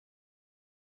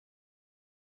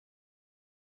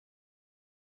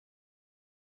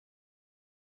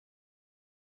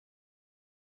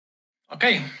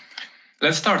Okay,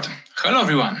 let's start. Hello,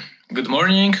 everyone. Good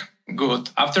morning, good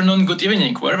afternoon, good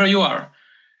evening, wherever you are.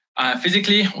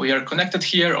 Physically, we are connected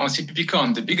here on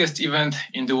CppCon, the biggest event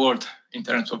in the world in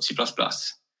terms of C++.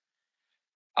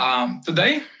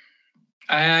 Today,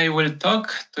 I will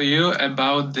talk to you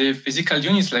about the physical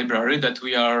units library that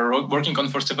we are working on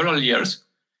for several years.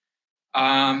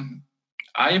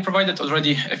 I provided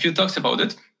already a few talks about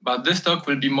it, but this talk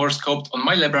will be more scoped on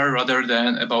my library rather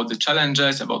than about the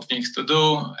challenges, about things to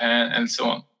do, and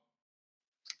so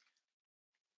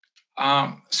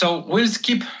on. So we'll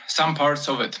skip some parts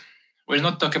of it. We'll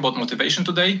not talk about motivation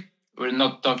today. We'll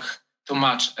not talk too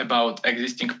much about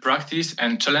existing practice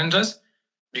and challenges,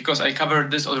 because I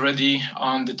covered this already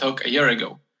on the talk a year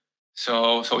ago.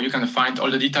 So you can find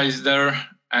all the details there.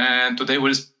 And today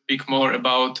we'll speak more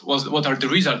about what are the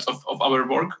results of our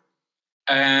work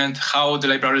and how the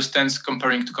library stands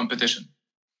comparing to competition.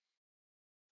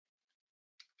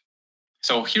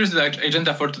 So here's the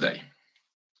agenda for today.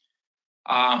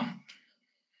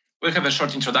 We'll have a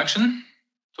short introduction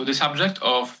to the subject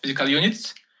of physical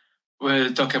units.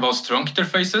 We'll talk about strong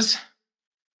interfaces,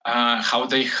 how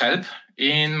they help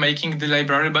in making the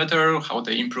library better, how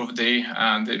they improve the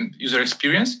user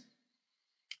experience.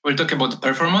 We'll talk about the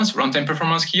performance, runtime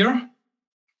performance here.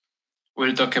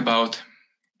 We'll talk about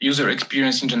user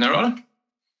experience in general.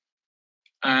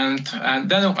 And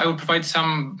then I will provide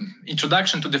some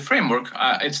introduction to the framework.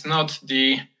 It's not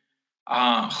the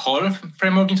whole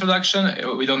framework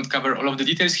introduction. We don't cover all of the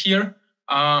details here.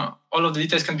 All of the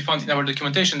details can be found in our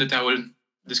documentation that I will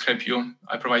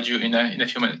provide you in a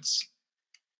few minutes.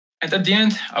 And at the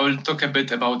end, I will talk a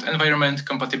bit about environment,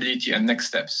 compatibility, and next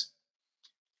steps.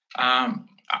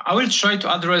 I will try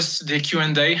to address the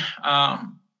Q&A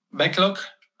backlog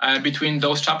between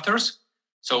those chapters.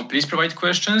 So please provide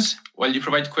questions. While you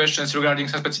provide questions regarding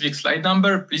some specific slide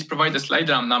number, please provide a slide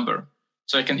number,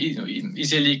 so I can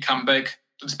easily come back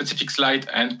to the specific slide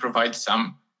and provide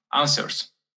some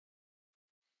answers.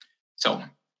 So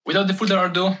without the further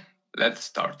ado, let's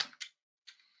start.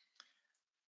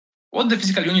 What the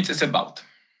physical unit is about.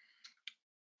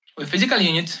 With physical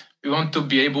units, we want to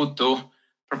be able to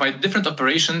provide different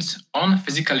operations on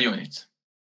physical units.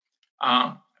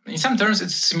 In some terms,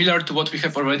 it's similar to what we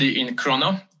have already in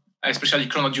Chrono, especially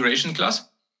Chrono duration class.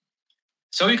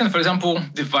 So you can, for example,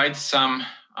 divide some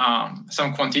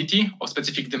quantity of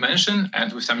specific dimension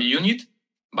and with some unit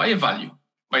by a value,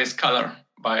 by a scalar,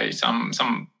 by some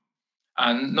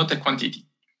not a quantity.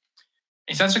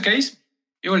 In such a case,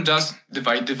 you will just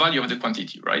divide the value of the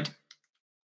quantity, right?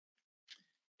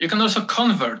 You can also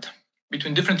convert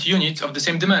between different units of the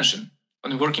same dimension.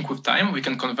 When working with time, we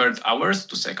can convert hours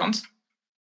to seconds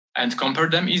and compare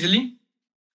them easily.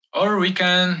 Or we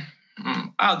can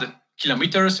add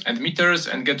kilometers and meters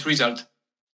and get result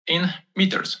in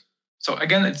meters. So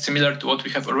again, it's similar to what we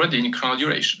have already in Chrono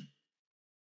duration.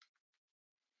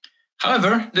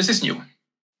 However, this is new.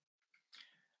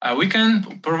 We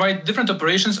can provide different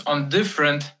operations on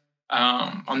different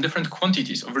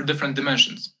quantities over different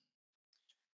dimensions.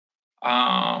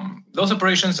 Those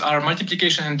operations are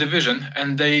multiplication and division,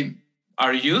 and they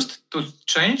are used to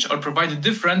change or provide a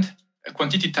different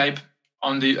quantity type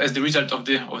as the result of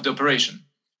the operation.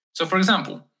 So, for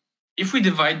example, if we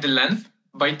divide the length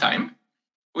by time,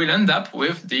 we'll end up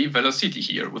with the velocity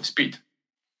here, with speed,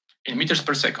 in meters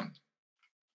per second.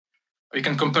 We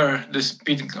can compare the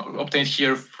speed obtained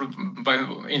here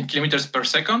in kilometers per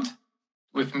second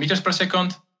with meters per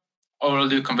second. All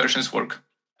the conversions work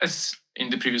as in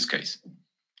the previous case.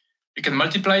 We can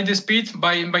multiply the speed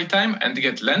by time and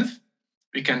get length.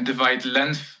 We can divide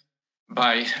length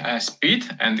by speed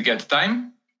and get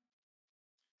time.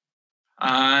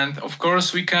 And of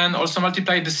course, we can also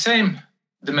multiply the same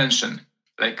dimension,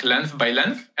 like length by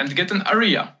length, and get an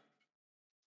area,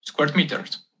 squared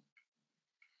meters.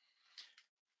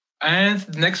 And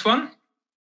the next one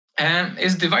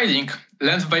is dividing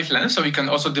length by length. So we can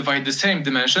also divide the same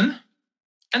dimension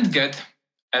and get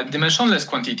a dimensionless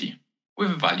quantity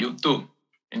with value 2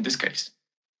 in this case.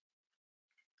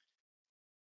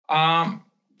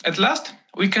 At last,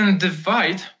 we can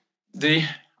divide the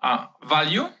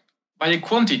value by a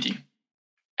quantity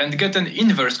and get an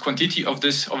inverse quantity of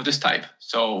this type.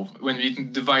 So when we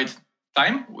divide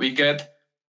time, when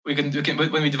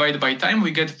we divide by time,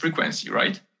 we get frequency,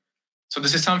 right? So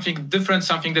this is something different,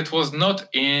 something that was not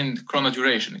in Chrono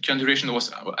duration. Chrono duration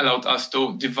allowed us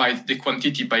to divide the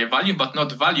quantity by a value, but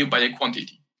not value by a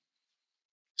quantity.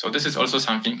 So this is also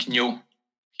something new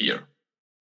here.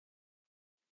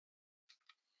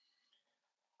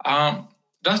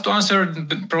 Just to answer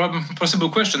the possible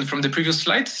question from the previous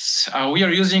slides, we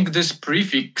are using this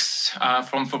prefix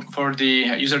for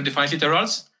the user-defined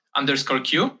literals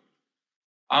 _q.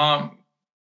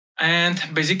 And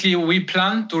basically, we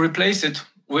plan to replace it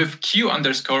with q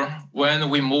underscore when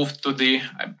we move to the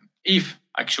if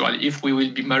we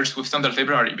will be merged with standard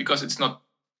library, because it's not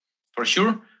for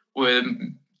sure. We'll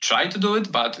try to do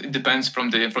it, but it depends from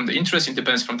the interest. It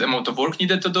depends from the amount of work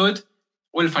needed to do it.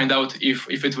 We'll find out if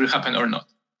it will happen or not.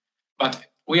 But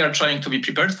we are trying to be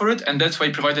prepared for it, and that's why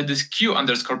I provided this q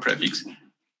underscore prefix,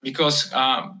 because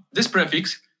this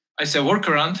prefix is a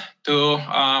workaround to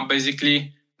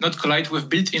basically not collide with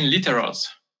built-in literals.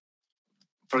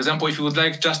 For example, if you would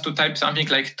like just to type something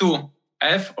like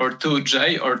 2f or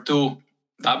 2j or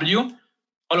 2w,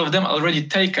 all of them are already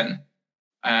taken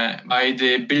by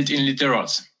the built-in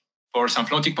literals for some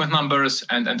floating point numbers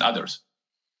and others.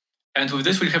 And with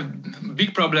this, we'll have a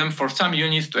big problem for some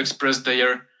units to express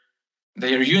their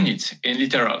units in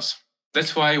literals.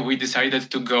 That's why we decided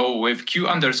to go with q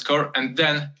underscore and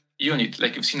then unit,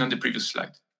 like you've seen on the previous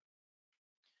slide.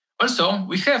 Also,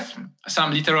 we have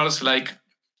some literals like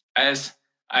s,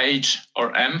 h,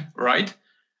 or m, right,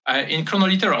 in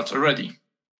chronoliterals already,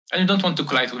 and you don't want to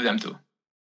collide with them too.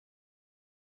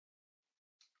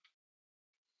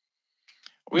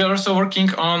 We are also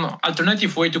working on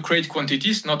alternative way to create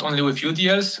quantities, not only with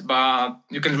UDLs, but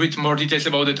you can read more details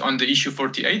about it on the issue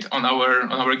 48 on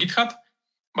our GitHub,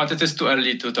 but it is too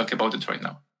early to talk about it right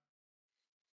now.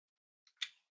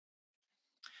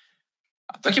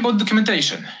 Talking about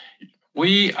documentation,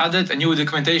 we added a new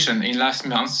documentation in last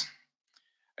month.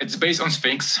 It's based on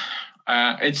Sphinx.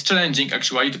 It's challenging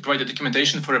actually to provide a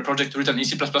documentation for a project written in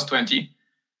C++20.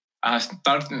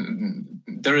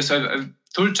 There is a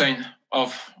tool chain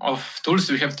of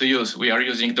tools we have to use. We are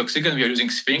using Doxygen, we are using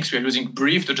Sphinx, we are using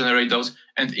Brief to generate those,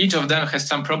 and each of them has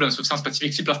some problems with some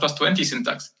specific C++20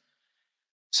 syntax.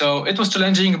 So it was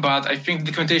challenging, but I think the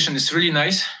documentation is really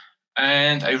nice,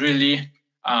 and I really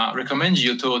recommend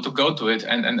you to go to it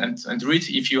and read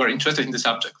if you are interested in the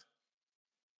subject.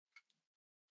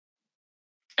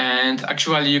 And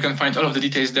actually, you can find all of the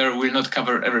details there. We'll not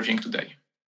cover everything today.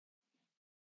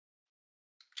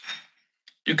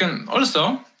 You can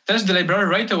also test the library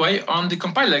right away on the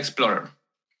Compiler Explorer.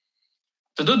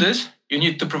 To do this, you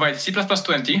need to provide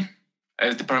C++20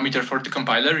 as the parameter for the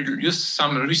compiler, use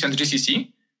some recent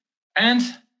GCC, and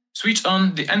switch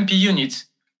on the npunits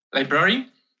library.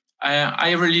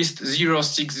 I released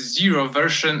 0.60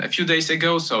 version a few days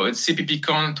ago, so it's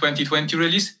CppCon 2020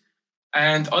 release,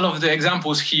 and all of the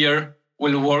examples here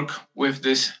will work with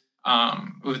this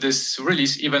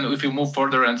release, even if you move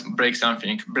further and break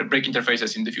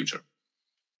interfaces in the future.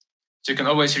 So you can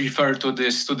always refer to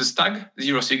this tag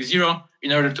 0.60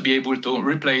 in order to be able to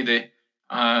replay the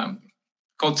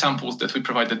code samples that we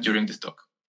provided during this talk.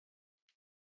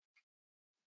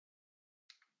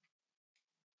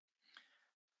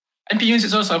 npunits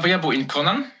is also available in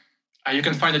Conan. You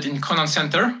can find it in Conan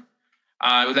Center.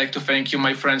 I would like to thank you,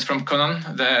 my friends from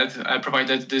Conan, that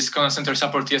provided this Conan Center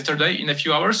support yesterday in a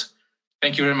few hours.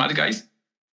 Thank you very much, guys.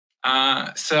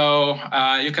 So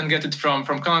you can get it from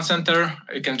Conan Center.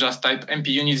 You can just type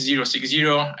npunits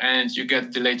 0.60 and you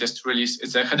get the latest release.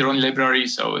 It's a header-only library,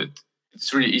 so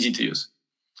it's really easy to use.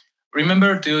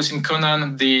 Remember to use in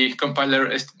Conan the compiler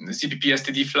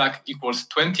cppstd flag equals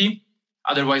 20.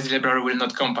 Otherwise, the library will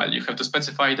not compile. You have to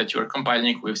specify that you are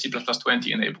compiling with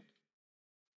C++20 enabled.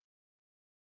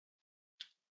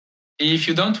 If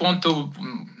you don't want to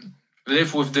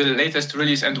live with the latest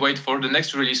release and wait for the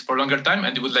next release for a longer time,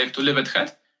 and you would like to live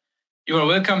ahead, you are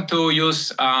welcome to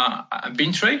use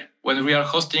bin tray when we are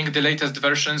hosting the latest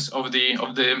versions of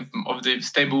the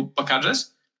stable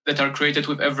packages that are created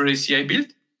with every CI build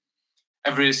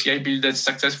that's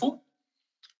successful.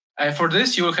 For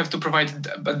this, you will have to provide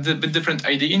a bit different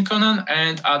ID in Conan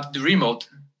and add the remote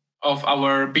of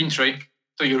our bin tray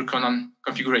to your Conan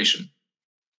configuration.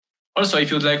 Also,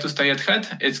 if you'd like to stay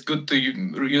ahead, it's good to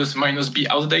use -b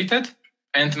outdated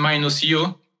and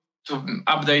 -u to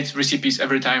update recipes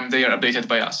every time they are updated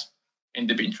by us in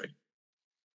the bin tray.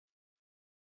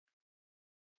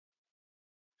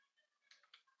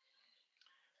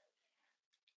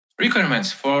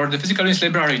 Requirements for the physical units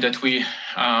library that we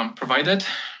provided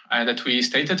and that we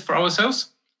stated for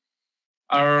ourselves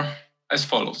are as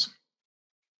follows.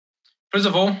 First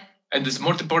of all, and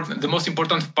the most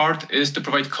important part is to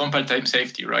provide compile time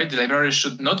safety, right? The library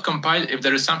should not compile if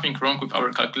there is something wrong with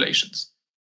our calculations.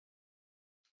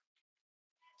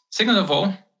 Second of all,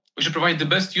 we should provide the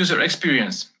best user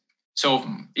experience. So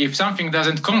if something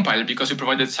doesn't compile because we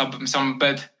provided some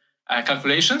bad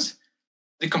calculations,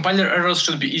 the compiler errors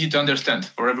should be easy to understand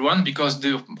for everyone, because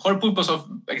the whole purpose of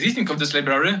existing of this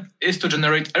library is to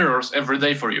generate errors every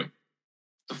day for you,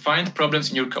 to find problems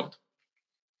in your code.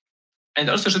 And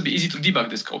also should be easy to debug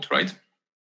this code, right?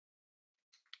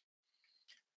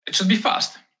 It should be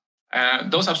fast.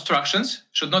 Those abstractions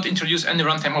should not introduce any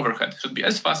runtime overhead. It should be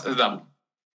as fast as Double,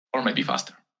 or maybe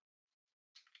faster.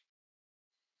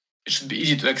 It should be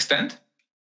easy to extend,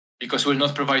 because we'll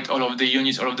not provide all of the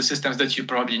units, all of the systems that you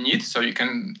probably need, so you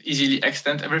can easily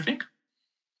extend everything.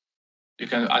 You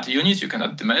can add units, you can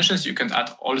add dimensions, you can add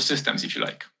all systems if you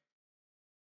like.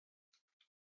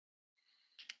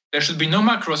 There should be no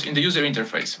macros in the user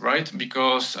interface, right?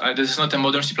 Because this is not a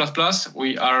modern C++.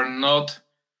 We are not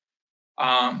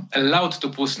allowed to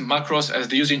put macros as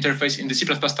the user interface in the C++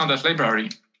 standard library.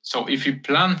 So if you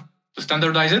plan to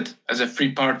standardize it as a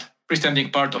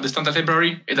freestanding part of the standard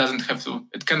library,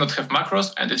 it cannot have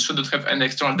macros, and it shouldn't have any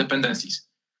external dependencies.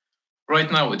 Right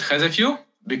now it has a few,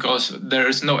 because there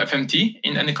is no FMT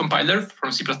in any compiler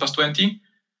from C++20.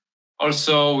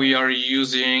 Also, we are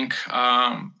using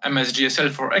MSGSL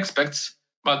for expects,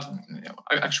 but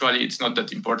actually it's not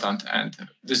that important, and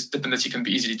this dependency can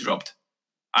be easily dropped.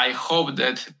 I hope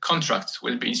that contracts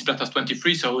will be in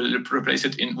C++23, so we'll replace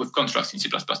it with contracts in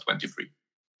C++23.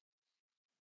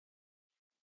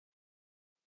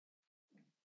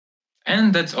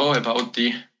 And that's all about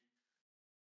the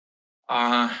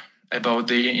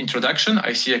introduction.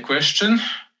 I see a question.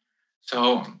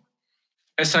 So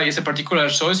SI is a particular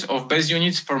choice of base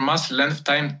units for mass, length,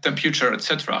 time, temperature,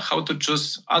 etc. How to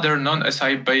choose other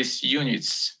non-SI base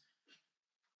units?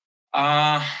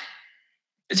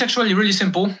 It's actually really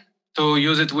simple to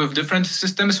use it with different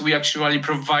systems. We actually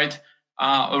provide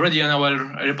already in our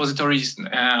repositories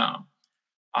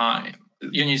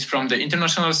units from the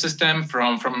international system,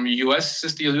 from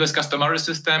US customary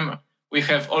system. We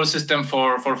have all system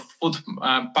for foot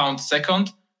pound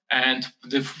second, and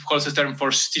the whole system for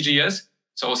CGS,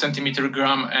 so centimeter,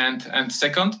 gram, and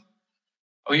second.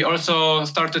 We also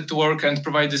started to work and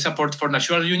provide the support for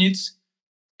natural units.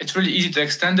 It's really easy to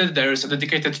extend it. There is a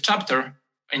dedicated chapter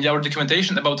in our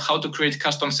documentation about how to create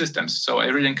custom systems. So I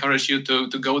really encourage you to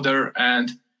go there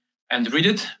and read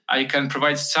it. I can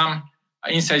provide some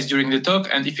insights during the talk,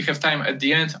 and if you have time at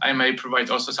the end, I may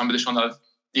provide also some additional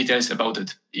details about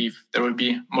it if there will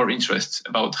be more interest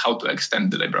about how to extend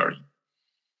the library.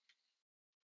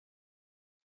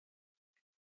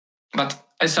 But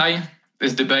SI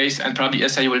is the base, and probably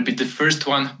SI will be the first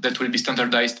one that will be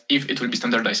standardized, if it will be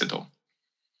standardized at all.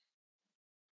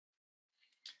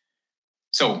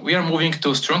 So we are moving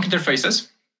to strong interfaces.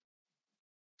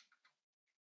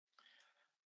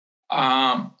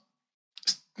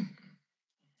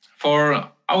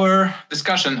 For our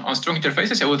discussion on strong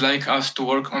interfaces, I would like us to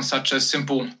work on such a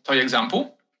simple toy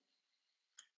example.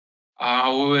 We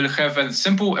will have a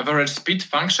simple average speed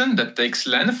function that takes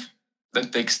length,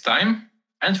 that takes time,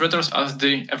 and returns us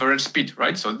the average speed,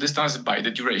 right? So distance by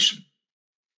the duration.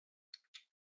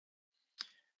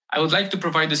 I would like to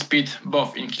provide the speed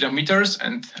both in kilometers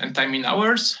and time in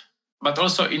hours, but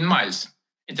also in miles,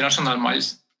 international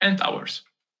miles and hours.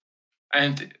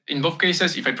 And in both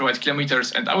cases, if I provide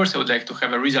kilometers and hours, I would like to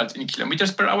have a result in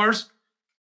kilometers per hour.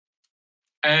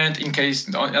 And in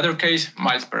the other case,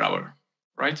 miles per hour,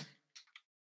 right?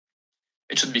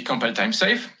 It should be compile time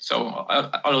safe. So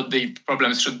all of the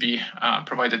problems should be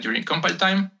provided during compile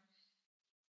time.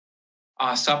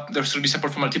 There should be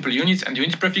support for multiple units and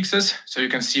unit prefixes. So you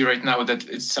can see right now that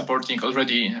it's supporting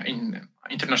already in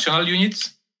international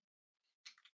units.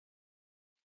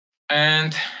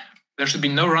 And there should be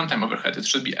no runtime overhead. It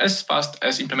should be as fast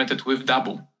as implemented with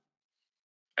Double.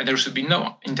 And there should be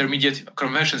no intermediate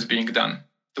conversions being done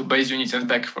to base units and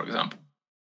back, for example.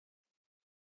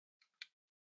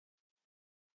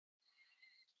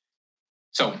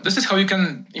 So this is how you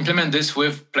can implement this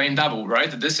with plain Double, right?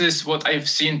 This is what I've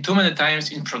seen too many times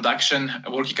in production,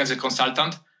 working as a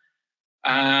consultant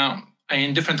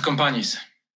in different companies.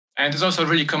 And it's also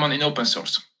really common in open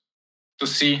source to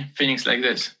see things like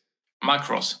this: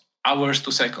 macros, hours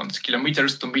to seconds,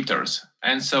 kilometers to meters,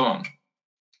 and so on.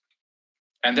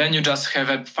 And then you just have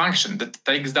a function that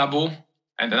takes Double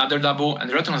and another Double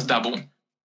and returns Double.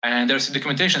 And there's a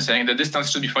documentation saying the distance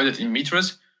should be provided in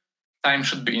meters, time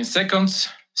should be in seconds,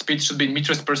 speed should be in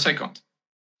meters per second.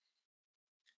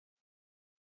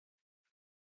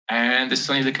 And this is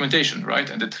only documentation, right?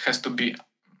 And it has to be,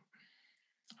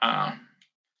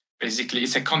 basically,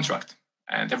 it's a contract,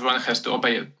 and everyone has to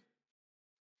obey it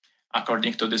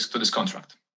according to this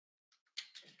contract.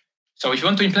 So if you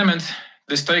want to implement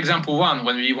this toy example 1,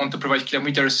 when we want to provide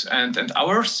kilometers and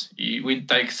hours, we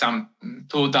take some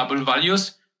two Double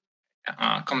values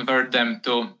convert them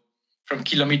from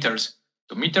kilometers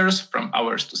to meters, from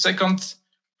hours to seconds,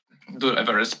 do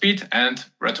average speed, and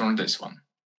return this one.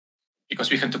 Because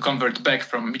we have to convert back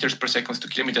from meters per second to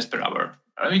kilometers per hour.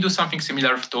 We do something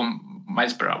similar to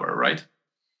miles per hour, right?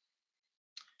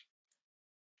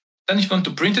 Then if you want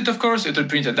to print it, of course, it will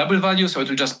print a double value, so it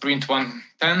will just print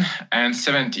 110 and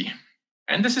 70.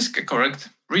 And this is a correct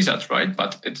result, right?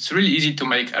 But it's really easy to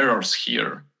make errors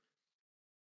here.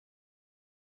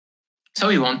 So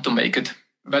we want to make it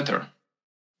better.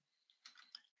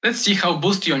 Let's see how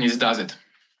Boost Units does it.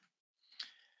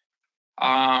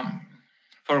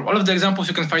 For all of the examples,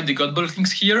 you can find the Godbolt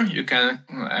links here. You can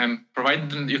provide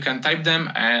them, you can type them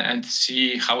and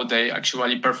see how they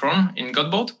actually perform in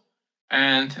Godbolt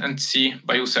and see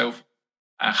by yourself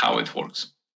how it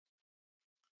works.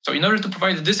 So in order to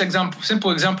provide this example,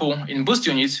 simple example in Boost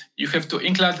Units, you have to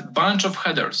include a bunch of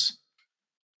headers.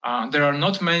 There are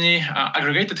not many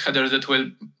aggregated headers that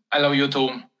will allow you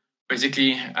to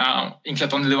basically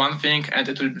include only one thing and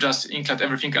it will just include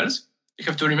everything else. You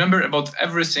have to remember about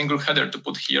every single header to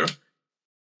put here.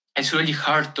 It's really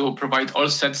hard to provide all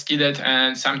sets needed,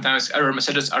 and sometimes error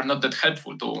messages are not that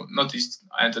helpful to notice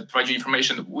and to provide you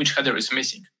information which header is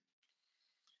missing.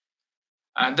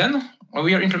 And then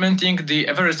we are implementing the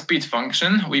average speed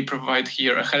function. We provide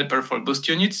here a helper for Boost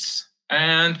Units,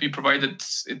 and we provide that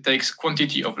it takes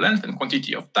quantity of length and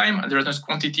quantity of time and returns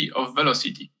quantity of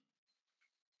velocity.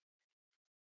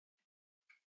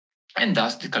 And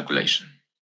does the calculation.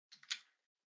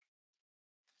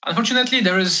 Unfortunately,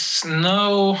 there is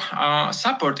no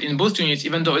support in Boost Units,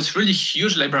 even though it's really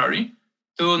huge library,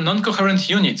 to non-coherent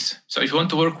units. So if you want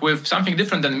to work with something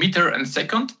different than meter and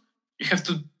second, you have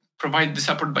to provide the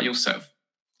support by yourself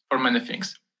for many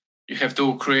things. You have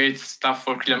to create stuff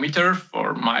for kilometer,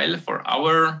 for mile, for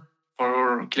hour,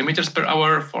 for kilometers per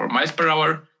hour, for miles per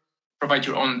hour, provide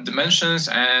your own dimensions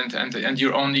and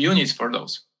your own units for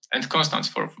those, and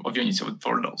constants of units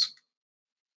for those.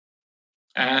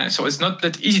 So it's not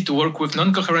that easy to work with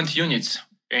non-coherent units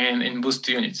in Boost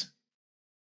Units.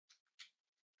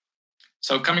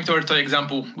 So coming to our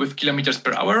example with kilometers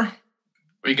per hour,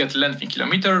 we get length in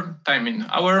kilometer, time in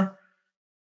hour.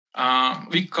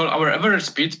 We call our average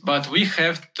speed, but we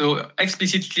have to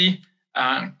explicitly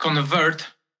convert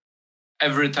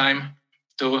every time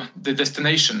to the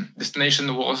destination.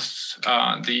 Destination was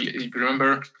if you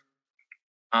remember,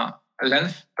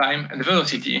 length, time, and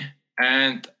velocity.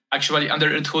 And actually, under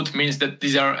the hood means that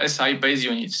these are SI base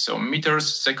units, so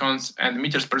meters, seconds, and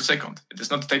meters per second. It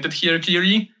is not stated here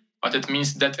clearly, but it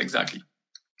means that exactly.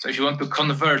 So if you want to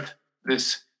convert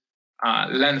this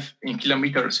length in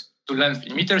kilometers to length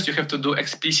in meters, you have to do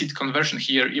explicit conversion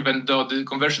here, even though the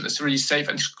conversion is really safe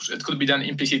and it could be done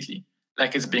implicitly,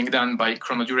 like it's being done by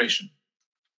chrono duration.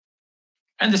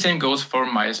 And the same goes for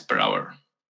miles per hour.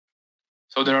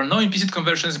 So there are no implicit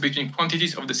conversions between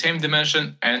quantities of the same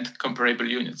dimension and comparable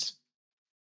units.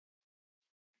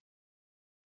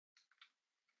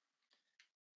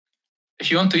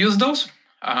 If you want to use those,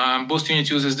 Boost Unit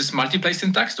uses this multiply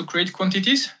syntax to create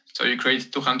quantities. So you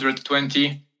create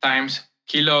 220 times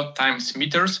kilo times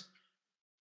meters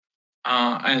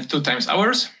and 2 times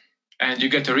hours, and you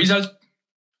get a result,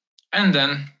 and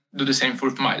then do the same for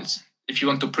miles. If you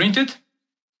want to print it,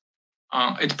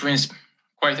 it prints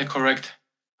quite a correct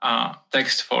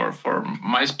text for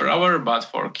miles per hour, but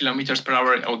for kilometers per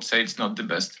hour, I would say it's not the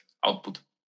best output,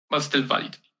 but still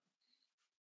valid.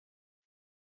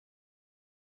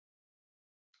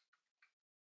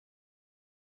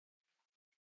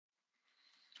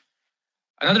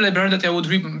 Another library that I would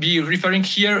be referring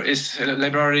here is a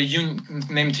library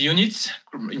named Units,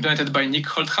 implemented by Nick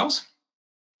Holthaus.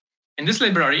 In this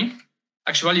library,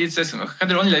 actually it says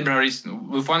header-only libraries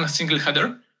with one single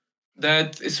header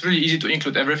that is really easy to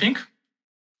include everything.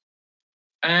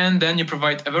 And then you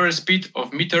provide average speed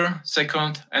of meter,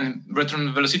 second, and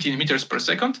return velocity in meters per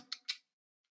second.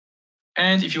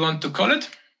 And if you want to call it,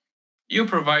 you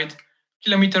provide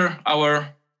kilometer,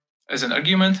 hour as an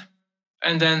argument,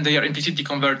 and then they are implicitly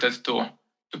converted to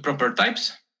proper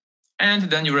types, and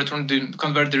then you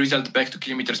convert the result back to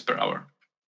kilometers per hour.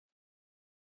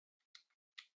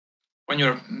 When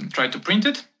you try to print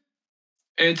it,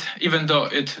 even though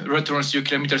it returns you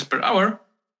kilometers per hour,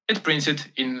 it prints it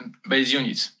in base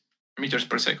units, meters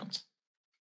per second.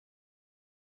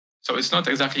 So it's not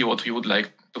exactly what we would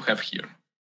like to have here.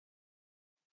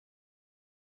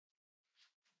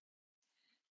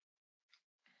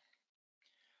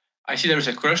 I see there is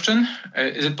a question.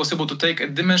 Is it possible to take a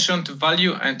dimensioned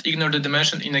value and ignore the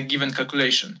dimension in a given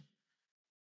calculation?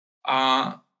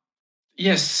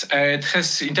 Yes, it has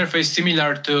interface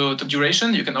similar to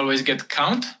duration. You can always get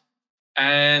count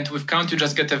And with count, you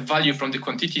just get a value from the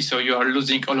quantity, so you are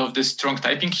losing all of this strong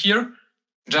typing here.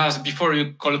 Just before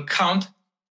you call count,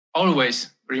 always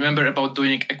remember about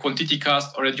doing a quantity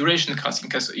cast or a duration cast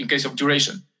in case of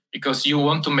duration, because you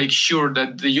want to make sure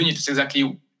that the unit is exactly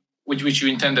which you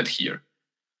intended here.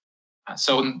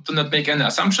 So do not make any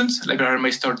assumptions. Library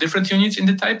may store different units in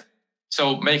the type.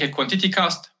 So make a quantity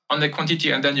cast on the quantity,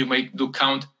 and then you may do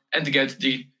count and get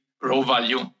the raw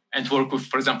value and work with,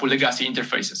 for example, legacy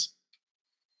interfaces.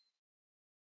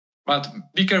 But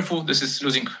be careful, this is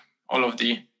losing all of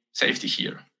the safety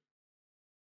here.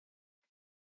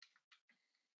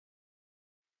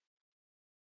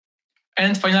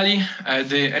 And finally,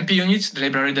 the MP units, the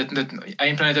library that I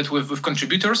implemented with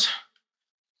contributors.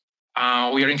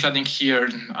 We are including here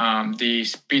the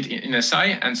speed in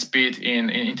SI and speed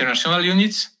in international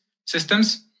units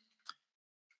systems.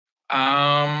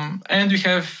 And we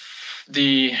have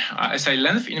the SI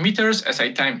length in meters,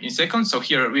 SI time in seconds. So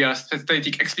here we are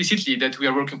stating explicitly that we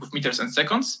are working with meters and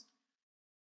seconds.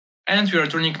 And we are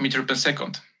turning meter per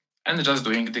second and just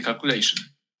doing the calculation.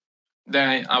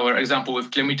 Then our example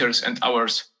with kilometers and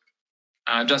hours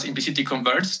just implicitly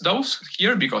converts those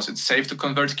here because it's safe to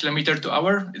convert kilometer to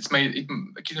hour. It's made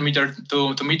kilometer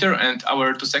to meter and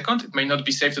hour to second. It may not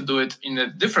be safe to do it in a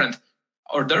different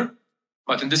order,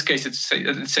 but in this case it's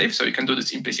safe, so you can do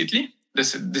this implicitly.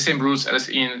 The same rules as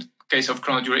in case of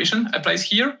chrono duration applies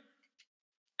here.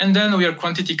 And then we are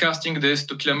quantity casting this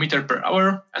to kilometer per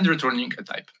hour and returning a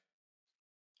type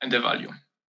and the value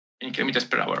in kilometers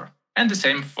per hour. And the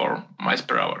same for miles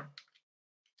per hour.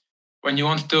 When you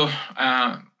want to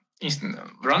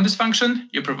run this function,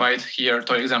 you provide here,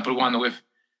 to example one with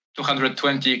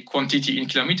 220 quantity in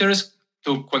kilometers,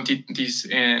 2 quantities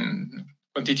in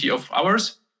quantity of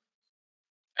hours,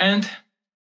 and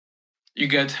you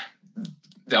get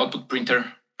the output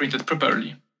printed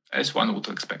properly, as one would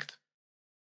expect.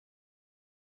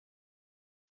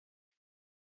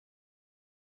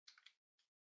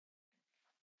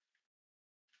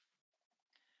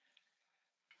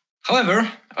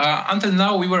 However, until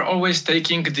now we were always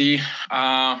taking the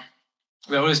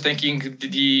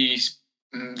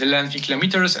length in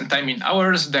kilometers and time in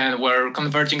hours. Then we're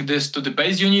converting this to the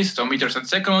base units, so meters and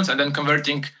seconds, and then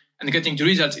converting and getting the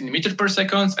results in meters per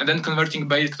second, and then converting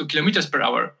back to kilometers per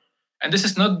hour. And this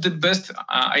is not the best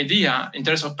idea in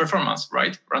terms of performance,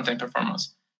 right? Runtime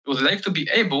performance. We would like to be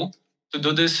able to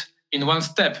do this in one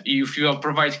step. If you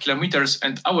provide kilometers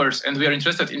and hours, and we are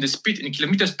interested in the speed in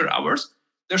kilometers per hours,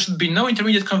 there should be no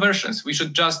intermediate conversions. We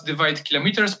should just divide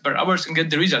kilometers per hours and get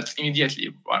the results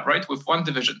immediately, right? With one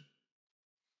division.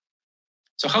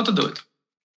 So how to do it?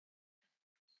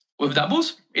 With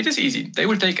doubles, it is easy. They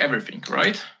will take everything,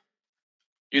 right?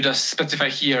 You just specify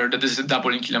here that this is a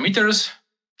double in kilometers,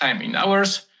 time in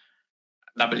hours,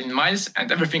 double in miles, and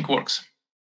everything works.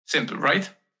 Simple, right?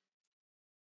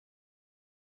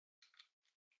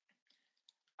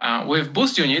 With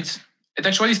boost units, it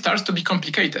actually starts to be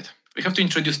complicated. We have to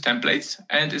introduce templates,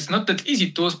 and it's not that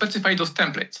easy to specify those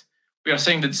templates. We are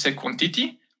saying that it's a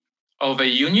quantity of a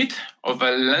unit, of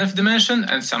a length dimension,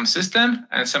 and some system,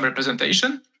 and some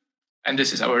representation, and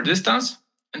this is our distance,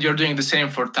 and you're doing the same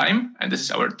for time, and this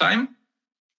is our time.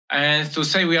 And to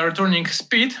say we are returning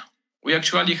speed, we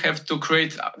actually have to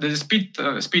create the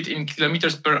speed in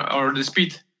kilometers per hour, or the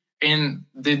speed in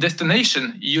the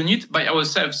destination unit by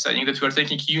ourselves, saying that we are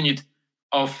taking unit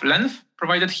of length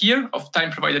provided here, of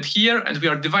time provided here, and we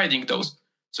are dividing those.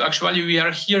 So actually we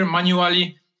are here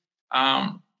manually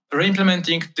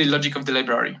re-implementing the logic of the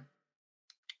library.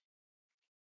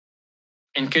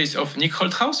 In case of Nick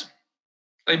Holthaus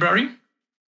library,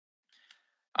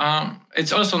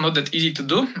 it's also not that easy to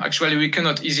do. Actually, we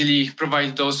cannot easily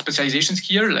provide those specializations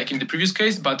here, like in the previous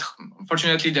case, but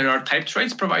fortunately there are type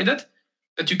traits provided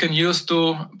that you can use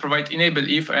to provide enable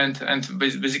if and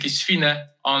basically spine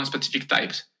on specific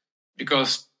types.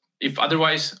 Because if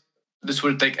otherwise, this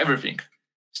will take everything.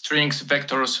 Strings,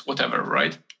 vectors, whatever,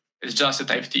 right? It's just a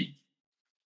type T.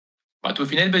 But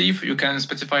with enable if, you can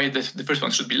specify that the first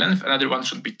one should be length, another one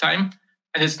should be time,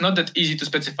 and it's not that easy to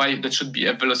specify that should be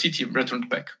a velocity returned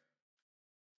back.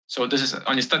 So this is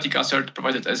only static assert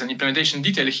provided as an implementation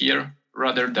detail here,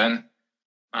 rather than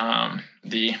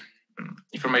the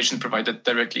information provided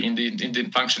directly in the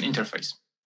function interface.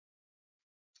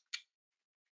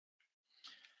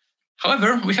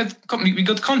 However, we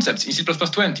got concepts in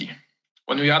C++20.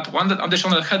 When we add one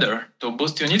additional header to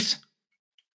boost units,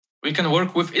 we can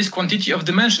work with isQuantity of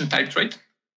dimension type trait,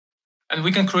 and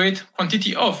we can create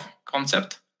quantity of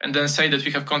concept, and then say that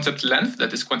we have concept length,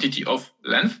 that is quantity of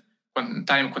length,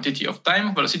 time quantity of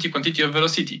time, velocity quantity of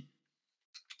velocity.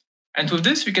 And with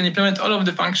this, we can implement all of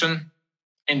the function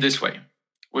in this way.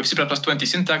 with C++ 20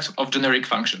 syntax of generic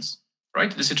functions,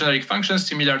 right? This is generic functions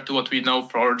similar to what we know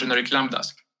for generic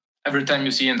lambdas. Every time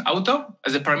you see an auto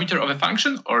as a parameter of a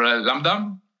function or a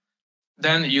lambda,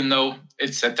 then you know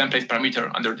it's a template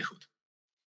parameter under the hood.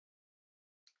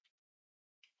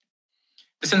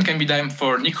 The same can be done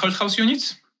for Nick Holthaus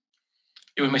units.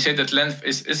 You may say that length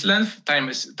is length, time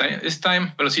is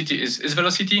time, velocity is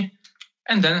velocity,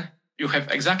 and then you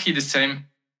have exactly the same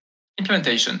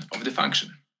implementation of the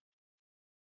function.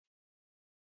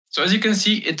 So as you can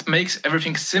see, it makes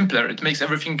everything simpler. It makes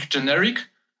everything generic,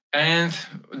 and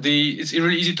it's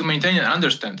really easy to maintain and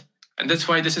understand. And that's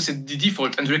why this is the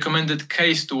default and recommended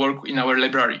case to work in our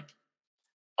library.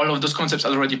 All of those concepts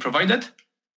are already provided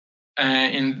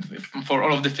for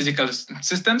all of the physical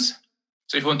systems.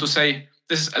 So if you want to say,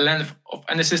 this is a length of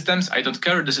any systems, I don't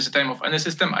care. This is a time of any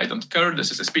system, I don't care.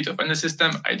 This is a speed of any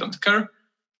system, I don't care.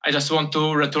 I just want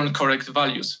to return correct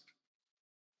values.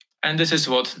 And this is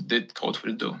what the code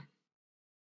will do.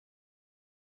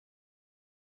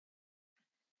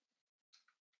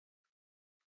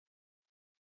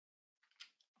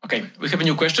 Okay, we have a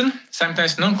new question.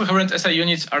 Sometimes non-coherent SI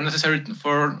units are necessary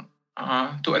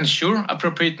to ensure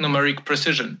appropriate numeric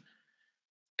precision.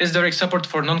 Is direct support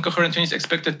for non-coherent units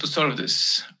expected to solve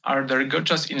this? Are there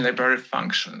gotchas in library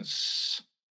functions?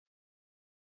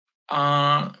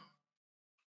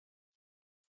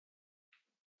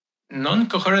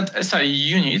 Non-coherent SI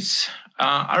units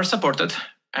are supported,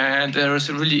 and it's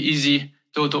really easy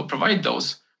to provide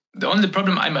those. The only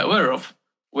problem I'm aware of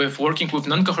with working with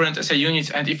non-coherent SI units,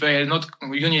 and if they are not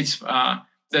units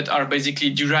that are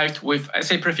basically derived with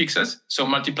SI prefixes, so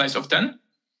multiplies of 10,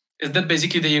 is that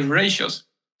basically the ratios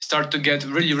start to get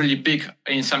really, really big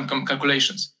in some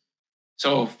calculations.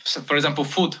 So for example,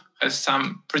 foot has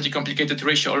some pretty complicated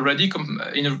ratio already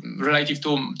in relative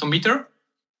to meter.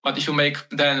 But if you make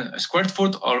then a squared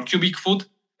foot or cubic foot,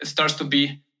 it starts to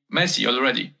be messy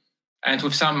already. And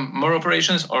with some more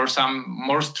operations or some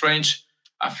more strange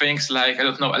things like, I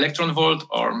don't know, electron volt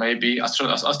or maybe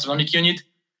astronomic unit,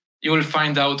 you will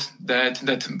find out that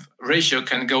that ratio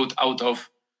can go out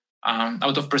of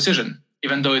precision,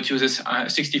 even though it uses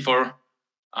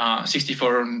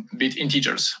 64-bit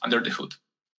integers under the hood.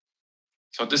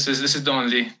 So this is the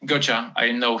only gotcha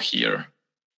I know here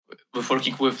with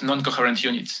working with non-coherent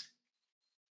units.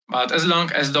 But as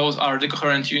long as those are the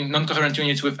non-coherent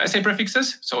units with SI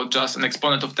prefixes, so just an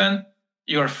exponent of 10,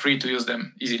 you are free to use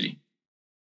them easily.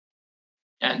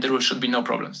 And there should be no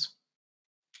problems.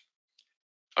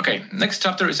 Okay, next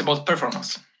chapter is about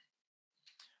performance.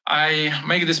 I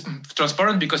make this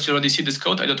transparent because you already see this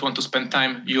code. I don't want to spend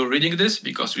time you reading this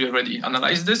because we already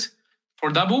analyzed this. For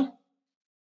double,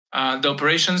 the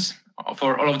operations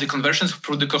for all of the conversions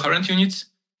through the coherent units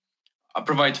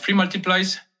provide 3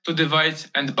 multiplies, 2 divides,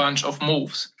 and a bunch of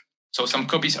moves. So some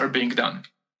copies are being done.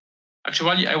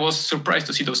 Actually, I was surprised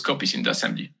to see those copies in the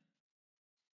assembly.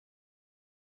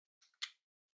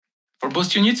 For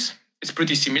boost units, it's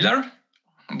pretty similar.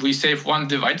 We save 1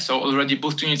 divide, so already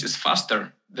boost units is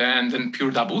faster than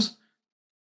pure doubles.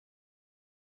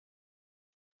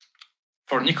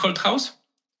 For Nick Holthaus,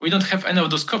 we don't have any of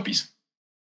those copies,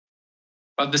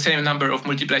 but the same number of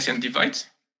multiplies and divides.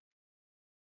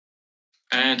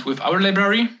 And with our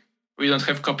library, we don't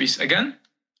have copies again,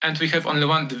 and we have only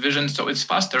 1 division, so it's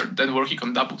faster than working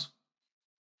on doubles.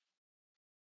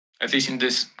 At least in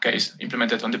this case,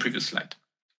 implemented on the previous slide.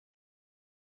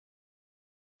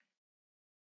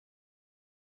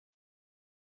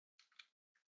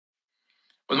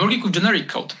 When working with generic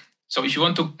code, so if you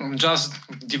want to just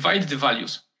divide the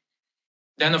values,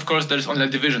 then of course there's only a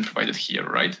division provided here,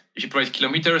 right? If you provide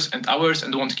kilometers and hours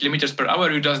and want kilometers per hour,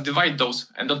 you just divide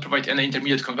those and don't provide any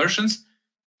intermediate conversions,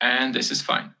 and this is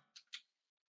fine.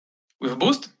 With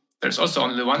boost, there's also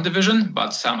only 1 division,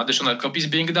 but some additional copies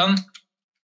being done.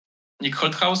 Nick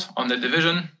Holthaus on the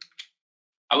division,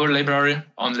 our library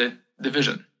on the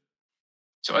division.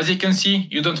 So as you can see,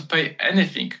 you don't pay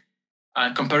anything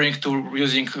comparing to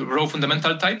using raw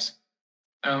fundamental types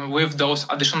with those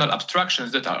additional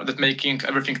abstractions that making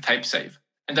everything type safe.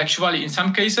 And actually, in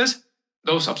some cases,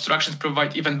 those abstractions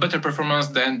provide even better performance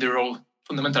than the raw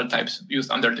fundamental types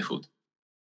used under the hood.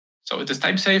 So it is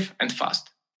type safe and fast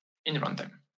in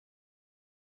runtime.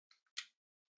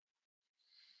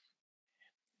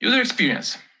 User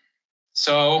experience.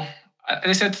 So as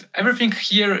I said, everything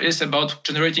here is about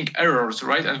generating errors,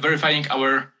 right, and verifying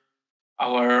our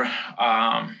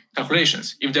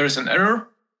calculations. If there is an error,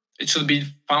 it should be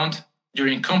found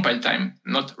during compile time,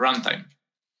 not runtime.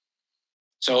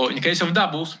 So in case of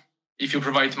doubles, if you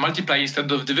provide multiply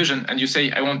instead of division and you say,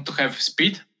 I want to have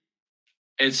speed,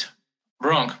 it's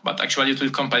wrong, but actually it will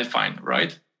compile fine,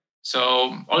 right?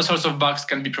 So all sorts of bugs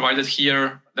can be provided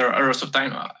here. There are errors of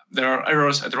time. There are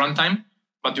errors at runtime,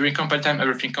 but during compile time,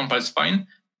 everything compiles fine.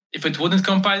 If it wouldn't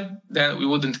compile, then we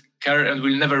wouldn't care and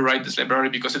we'll never write this library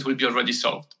because it will be already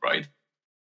solved, right?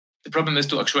 The problem is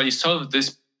to actually solve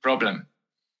this problem,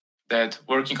 that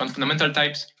working on fundamental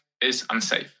types is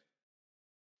unsafe.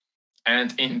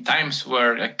 And in times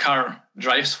where a car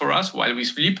drives for us while we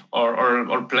sleep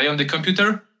or play on the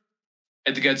computer,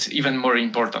 it gets even more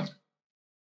important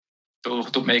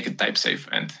to make it type safe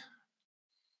and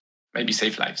maybe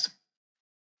save lives.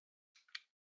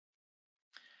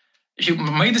 If you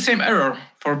make the same error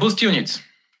for boost units,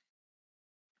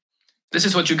 this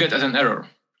is what you get as an error.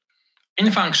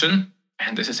 In function,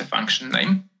 and this is a function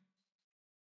name,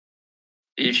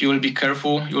 if you will be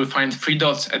careful, you will find 3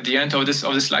 dots at the end of this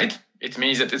slide. It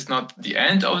means that it's not the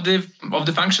end of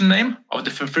the function name, of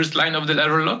the first line of the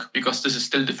error log, because this is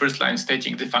still the first line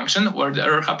stating the function where the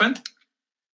error happened.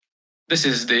 This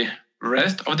is the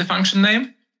rest of the function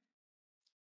name.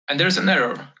 And there's an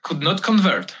error, could not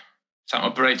convert some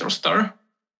operator star.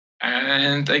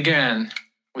 And again,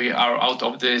 we are out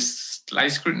of this slide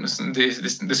screen,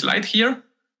 this slide here.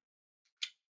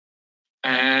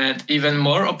 And even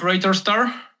more operator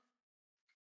star.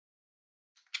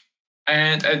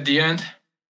 And at the end,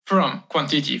 from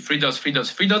quantity 3 dots, 3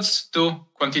 dots, 3 dots to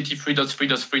quantity 3 dots, 3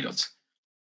 dots, 3 dots.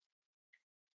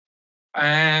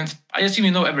 And I assume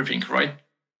you know everything, right?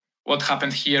 What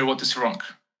happened here, what is wrong,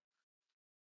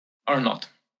 or not.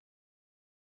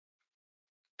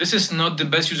 This is not the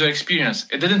best user experience.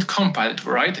 It didn't compile,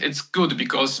 right? It's good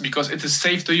because it is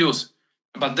safe to use.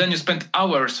 But then you spend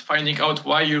hours finding out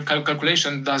why your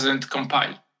calculation doesn't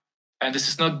compile. And this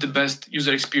is not the best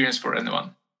user experience for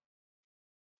anyone.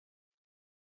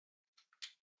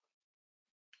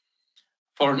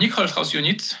 For Nichols-House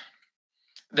units,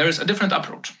 there is a different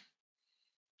approach.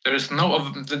 There is no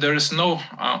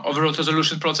overall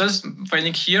resolution process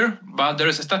failing here, but there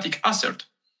is a static assert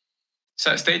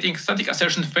stating static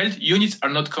assertion failed, units are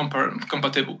not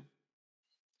compatible.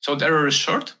 So the error is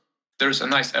short. There is a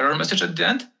nice error message at the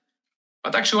end,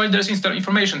 but actually there's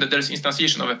information that there's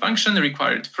instantiation of a function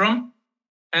required from,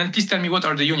 and please tell me what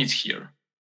are the units here,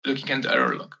 looking at the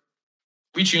error log.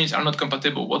 Which units are not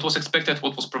compatible? What was expected?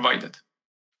 What was provided?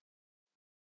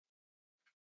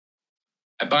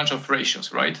 A bunch of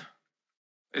ratios, right?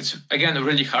 It's, again,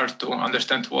 really hard to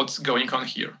understand what's going on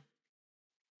here.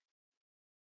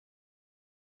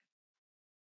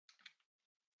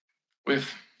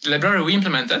 With the library we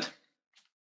implemented,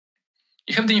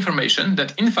 you have the information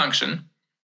that in function,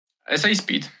 SI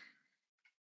speed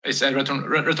is a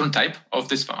return type of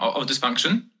this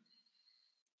function.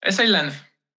 SI length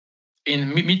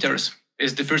in meters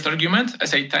is the first argument,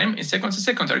 SI time in seconds is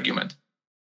the second argument.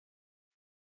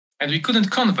 And we couldn't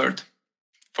convert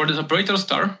for this operator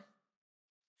star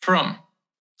from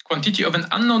quantity of an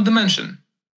unknown dimension,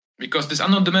 because this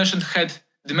unknown dimension had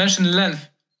dimension length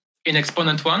in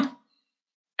exponent 1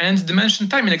 and dimension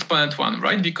time in exponent 1,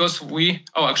 right? Because we,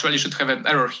 actually should have an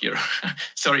error here.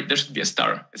 Sorry, there should be a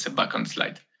star. It's a bug on the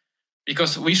slide.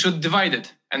 Because we should divide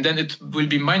it, and then it will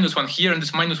be -1 here, and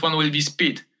this -1 will be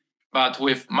speed. But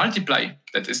with multiply,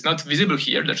 that is not visible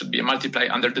here, there should be a multiply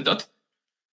under the dot,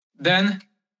 then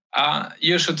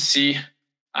you should see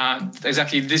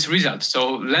exactly this result.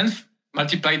 So length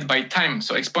multiplied by time,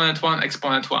 so exponent 1,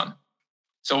 exponent 1.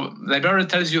 So library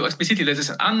tells you explicitly that it's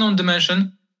an unknown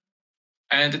dimension,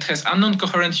 and it has unknown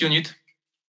coherent unit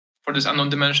for this unknown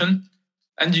dimension,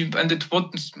 and it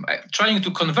was trying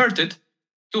to convert it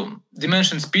to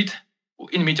dimension speed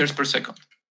in meters per second.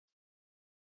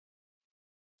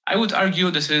 I would argue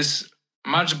this is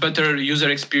much better user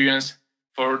experience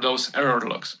for those error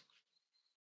logs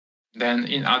than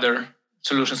in other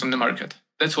solutions on the market.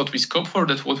 That's what we scope for,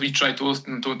 that's what we try to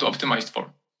optimize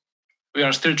for. We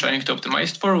are still trying to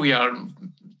optimize for, we are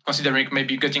considering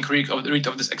maybe getting rid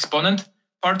of this exponent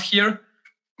part here,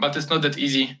 but it's not that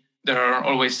easy. There are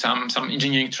always some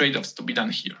engineering trade-offs to be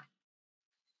done here.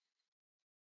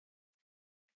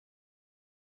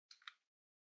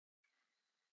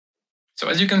 So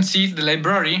as you can see, the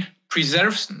library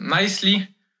preserves nicely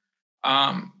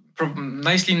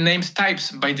named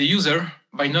types by the user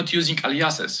by not using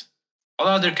aliases. All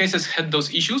other cases had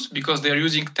those issues because they are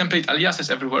using template aliases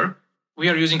everywhere. We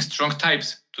are using strong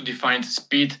types to define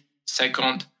speed,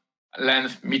 second,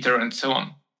 length, meter, and so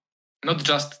on. Not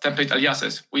just template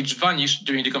aliases, which vanish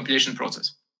during the compilation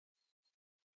process.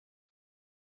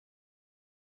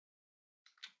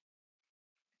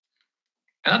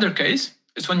 Another case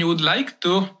is when you would like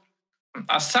to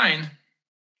assign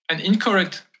an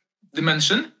incorrect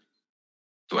dimension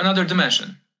to another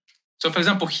dimension. So for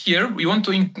example, here we want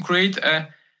to create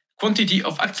a quantity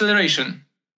of acceleration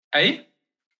A,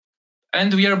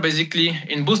 and we are basically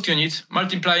in boost units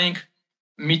multiplying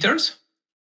meters,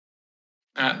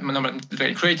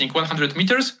 creating 100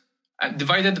 meters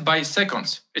divided by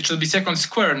seconds. It should be seconds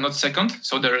squared, not second,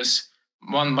 so there is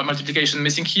one multiplication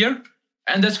missing here,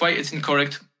 and that's why it's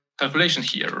incorrect calculation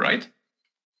here, right?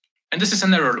 And this is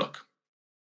an error log.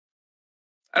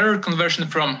 Error conversion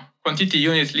from quantity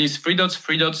unit leaves 3 dots,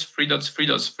 3 dots, 3 dots, 3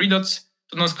 dots, 3 dots,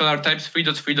 to non-scalar types 3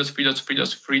 dots, 3 dots, 3 dots, 3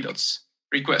 dots, 3 dots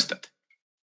requested.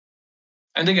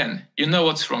 And again, you know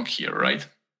what's wrong here, right?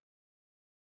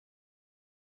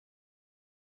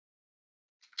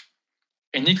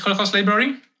 In neat colhouse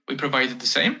library, we provided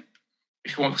the same.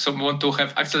 If you want to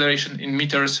have acceleration in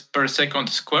meters per second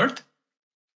squared,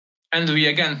 and we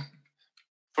again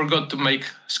forgot to make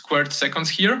squared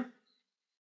seconds here,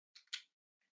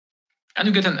 and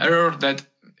you get an error that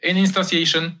in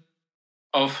instantiation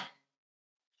of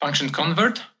function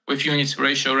convert with units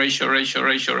ratio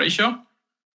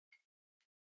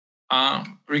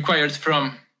required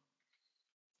from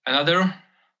another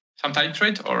some type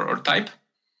trait or type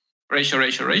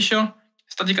ratio,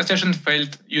 static assertion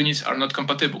failed units are not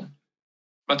compatible.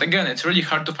 But again, it's really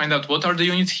hard to find out what are the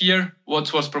units here,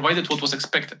 what was provided, what was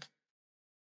expected.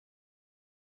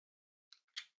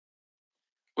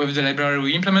 With the library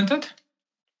we implemented,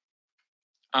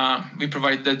 we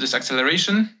provided this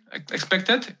acceleration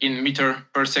expected in meter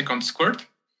per second squared.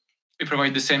 We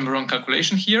provide the same wrong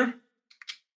calculation here.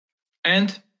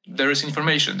 And there is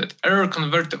information that error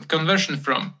conversion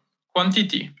from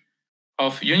quantity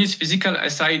of units physical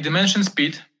SI dimension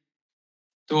speed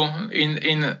to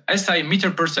in SI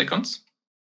meter per seconds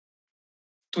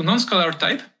to non-scalar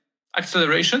type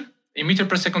acceleration in meter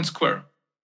per second square.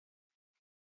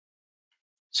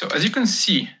 So as you can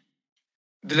see,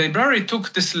 the library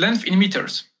took this length in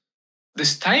meters,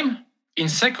 this time in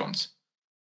seconds,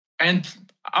 and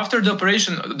after the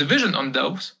operation division on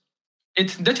those,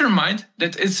 it determined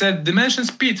that it's a dimension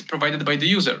speed provided by the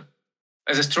user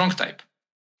as a strong type.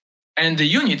 And the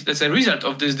unit that's a result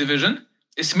of this division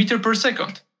is meter per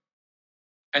second.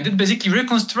 And it basically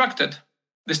reconstructed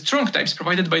the strong types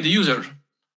provided by the user.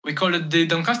 We call it the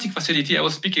downcasting facility. I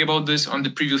was speaking about this on the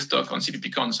previous talk on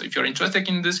CppCon. So if you're interested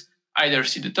in this, either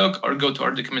see the talk or go to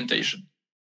our documentation.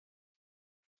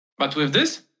 But with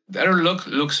this, the error log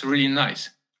looks really nice,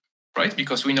 right?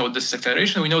 Because we know this is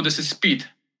acceleration, we know this is speed.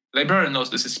 Library knows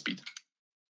this is speed.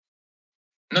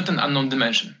 Not an unknown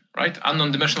dimension, right?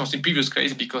 Unknown dimension was in previous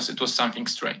case because it was something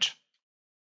strange.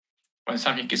 When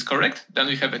something is correct, then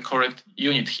we have a correct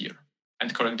unit here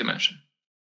and correct dimension.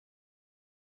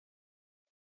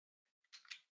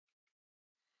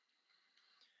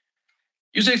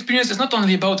 User experience is not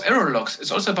only about error logs,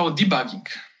 it's also about debugging.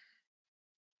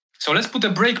 So let's put a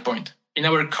breakpoint in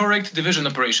our correct division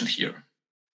operation here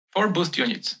for boost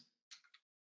units.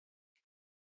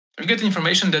 We get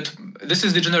information that this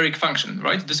is the generic function,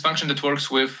 right? This function that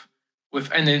works with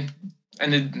any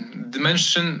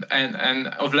dimension and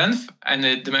of length,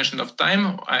 any dimension of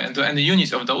time, and any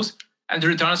units of those, and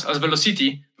returns as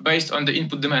velocity based on the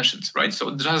input dimensions, right? So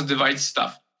it just divides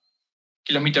stuff.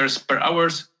 Kilometers per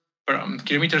hour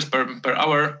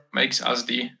makes us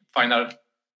the final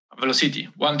velocity,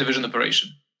 one division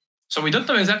operation. So we don't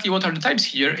know exactly what are the types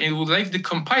here, and we would like the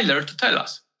compiler to tell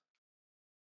us.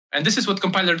 And this is what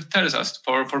compiler tells us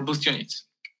for boost units.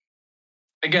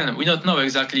 Again, we don't know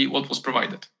exactly what was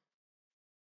provided.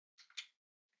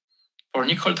 For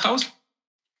Nick Holthaus,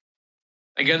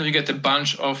 again, we get a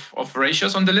bunch of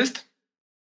ratios on the list.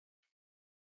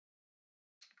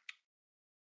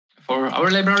 For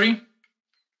our library,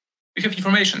 we have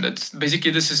information that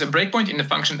basically this is a breakpoint in the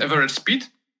function average speed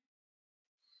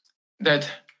that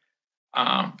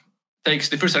takes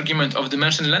the first argument of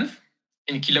dimension length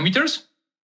in kilometers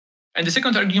and the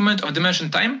second argument of dimension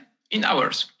time in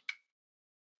hours.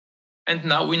 And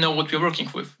now we know what we're working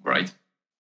with, right?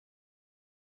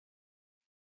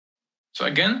 So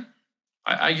again,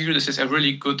 I argue this is a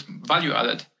really good value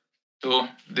added to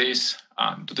this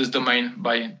domain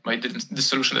by the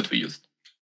solution that we used.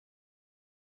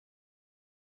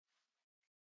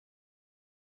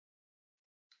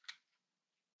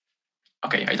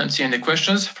 Okay, I don't see any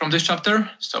questions from this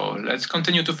chapter, so let's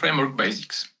continue to framework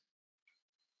basics.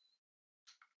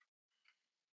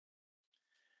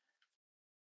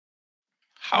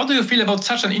 How do you feel about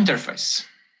such an interface?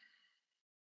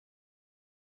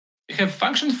 You have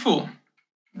function foo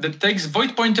that takes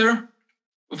void pointer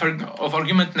of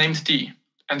argument named t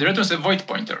and returns a void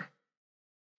pointer.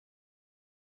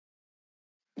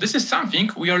 This is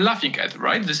something we are laughing at,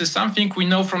 right? This is something we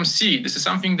know from C. This is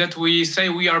something that we say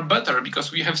we are better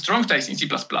because we have strong types in C++.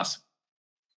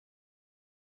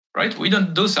 right? We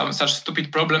don't do such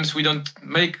stupid problems. We don't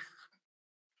make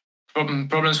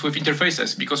problems with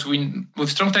interfaces, because with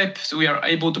strong types, we are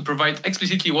able to provide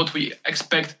explicitly what we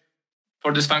expect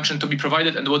for this function to be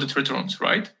provided and what it returns,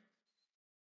 right?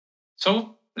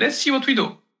 So let's see what we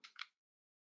do.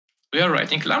 We are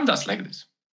writing lambdas like this.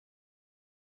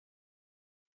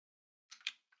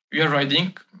 We are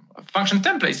writing function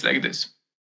templates like this.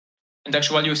 And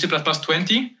actually with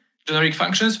C++20 generic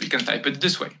functions, we can type it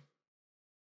this way.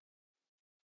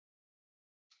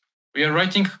 We are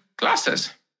writing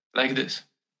classes like this.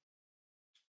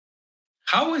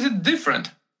 How is it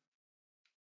different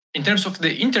in terms of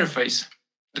the interface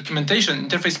documentation,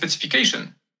 interface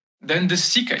specification, than this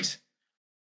C case?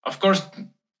 Of course,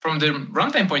 from the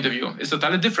runtime point of view, it's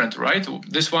totally different, right?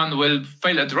 This one will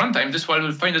fail at runtime, this one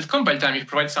will fail at compile time if you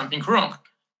provide something wrong.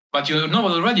 But you know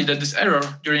already that this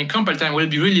error during compile time will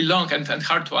be really long and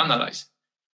hard to analyze.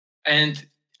 And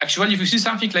actually, if you see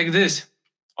something like this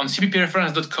on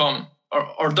cppreference.com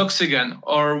or Doxigen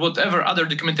or whatever other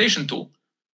documentation tool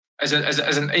as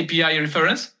an API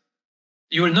reference,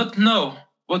 you will not know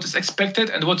what is expected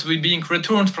and what will be being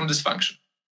returned from this function.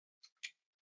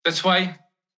 That's why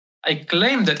I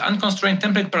claim that unconstrained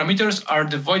template parameters are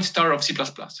the void star of C++.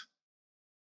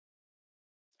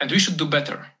 And we should do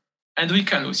better. And we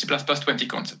can with C++20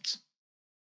 concepts.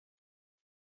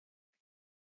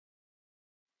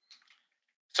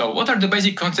 So what are the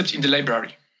basic concepts in the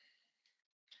library?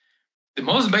 The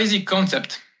most basic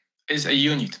concept is a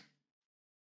unit.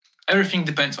 Everything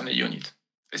depends on a unit.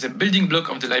 It's a building block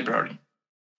of the library.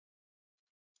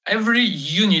 Every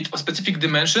unit of specific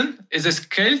dimension is a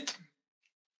scaled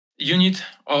unit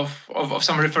of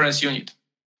some reference unit.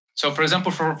 So for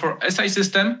example, for SI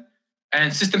system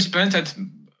and systems implemented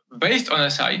based on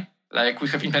SI, like we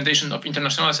have implementation of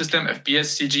international system,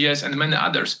 FPS, CGS, and many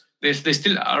others, they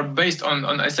still are based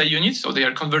on SI units, so they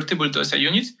are convertible to SI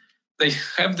units. They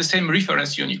have the same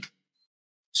reference unit.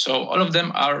 So all of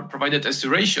them are provided as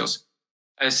ratios,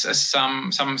 as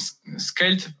some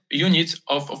scaled units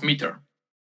of meter.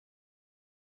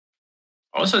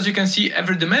 Also, as you can see,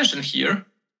 every dimension here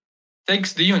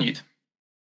takes the unit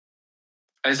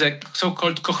as a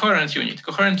so-called coherent unit.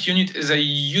 Coherent unit is a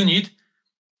unit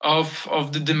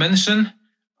of the dimension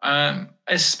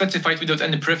as specified without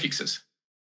any prefixes.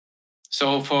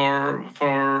 So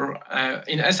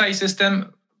in SI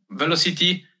system,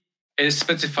 velocity is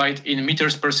specified in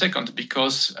meters per second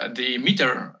because the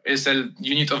meter is a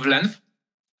unit of length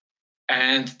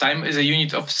and time is a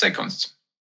unit of seconds,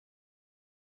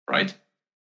 right?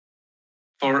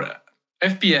 For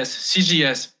FPS,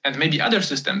 CGS, and maybe other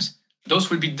systems, those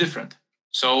will be different.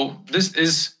 So this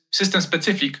is system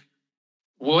specific.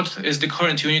 What is the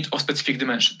coherent unit of specific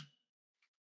dimension?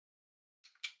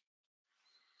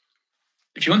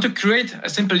 If you want to create a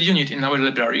simple unit in our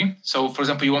library, so for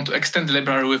example, you want to extend the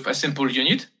library with a simple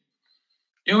unit,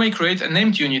 you may create a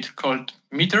named unit called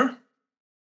meter.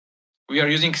 We are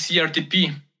using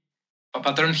CRTP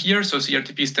pattern here. So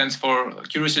CRTP stands for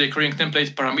Curiously Recurring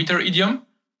Template Parameter Idiom.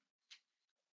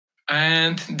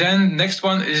 And then next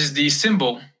one is the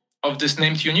symbol of this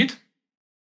named unit.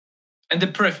 And the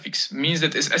prefix means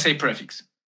that it's SI prefix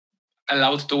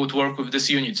allowed to work with this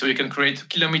unit. So you can create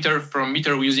kilometer from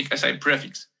meter using SI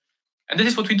prefix. And this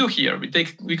is what we do here.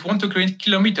 We want to create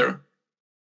kilometer.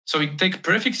 So we take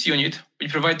prefix unit, we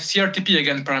provide CRTP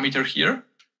again parameter here,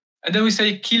 and then we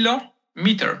say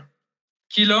kilometer.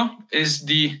 Kilo is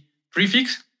the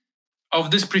prefix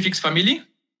of this prefix family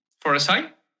for SI.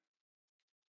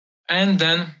 And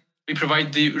then we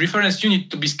provide the reference unit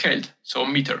to be scaled, so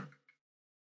meter.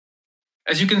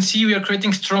 As you can see, we are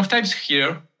creating strong types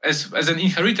here as an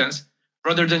inheritance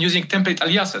rather than using template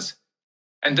aliases.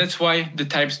 And that's why the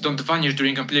types don't vanish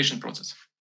during compilation process.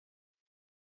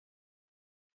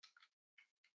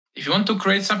 If you want to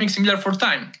create something similar for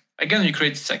time, again, we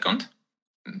create second.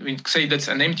 We say that's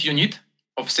a named unit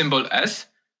of symbol S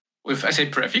with SI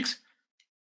prefix.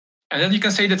 And then you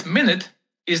can say that minute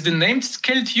is the named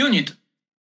scaled unit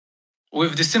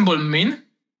with the symbol min.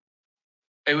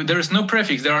 There is no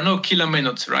prefix. There are no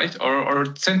kilominutes, right? Or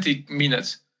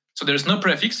centiminutes. So there's no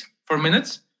prefix for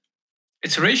minutes.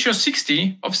 It's ratio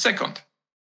 60 of second.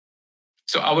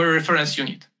 So our reference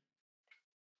unit.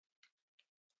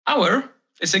 Hour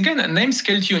is again a named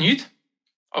scaled unit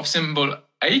of symbol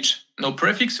H, no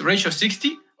prefix, ratio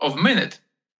 60 of minute.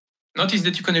 Notice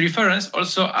that you can reference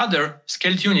also other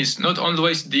scaled units, not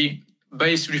always the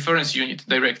base reference unit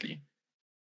directly.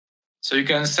 So you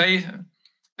can say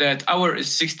that hour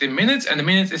is 60 minutes and a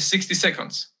minute is 60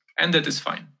 seconds. And that is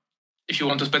fine if you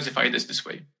want to specify this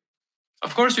way.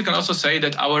 Of course, you can also say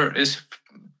that hour is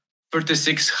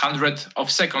 3600 of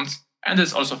seconds and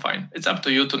it's also fine. It's up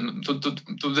to you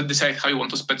to decide how you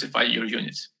want to specify your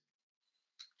units.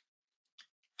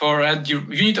 For a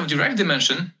unit of derived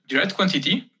dimension, derived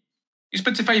quantity, you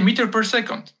specify meter per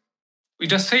second. We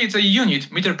just say it's a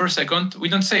unit, meter per second. We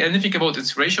don't say anything about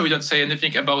its ratio. We don't say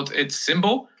anything about its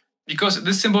symbol, because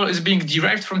this symbol is being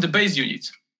derived from the base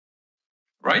unit,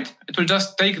 right? It will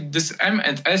just take this M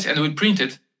and S and will print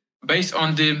it based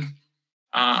on the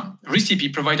recipe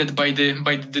provided by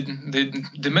the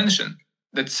dimension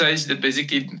that says that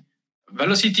basically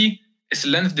velocity is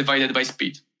length divided by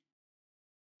speed.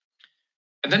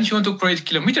 And then if you want to create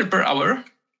kilometer per hour,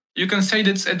 you can say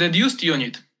that's a deduced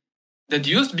unit.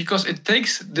 Deduced because it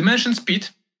takes dimension speed,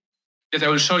 that I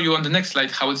will show you on the next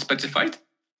slide how it's specified.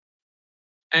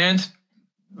 And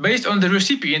based on the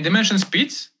recipe and dimension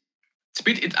speed,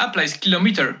 it applies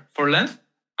kilometer for length,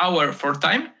 hour for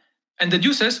time, and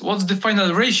deduces what's the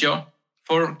final ratio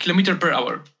for kilometer per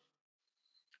hour.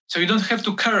 So you don't have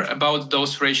to care about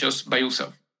those ratios by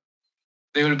yourself.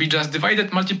 They will be just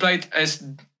divided, multiplied as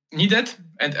needed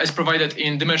and as provided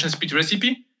in dimension speed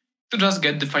recipe to just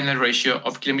get the final ratio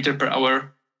of kilometer per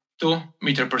hour to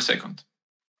meter per second.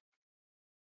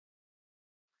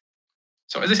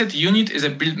 So as I said, unit is a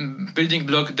building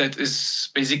block that is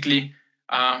basically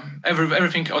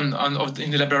everything in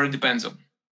the library depends on.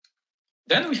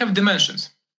 Then we have dimensions.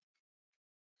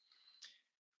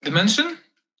 Dimension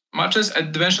matches a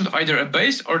dimension of either a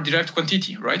base or derived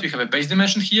quantity, right? We have a base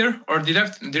dimension here or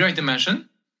derived dimension.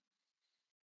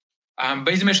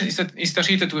 Base dimension is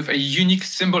associated with a unique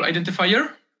symbol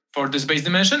identifier for this base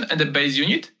dimension and a base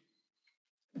unit.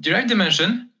 Derived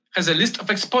dimension has a list of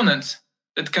exponents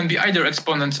that can be either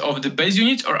exponents of the base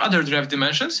unit or other derived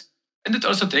dimensions, and it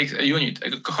also takes a unit,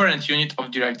 a coherent unit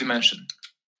of derived dimension.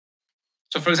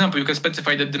 So for example, you can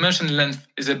specify that dimension length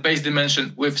is a base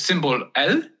dimension with symbol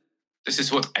L. This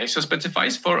is what ISO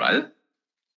specifies for L.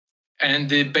 And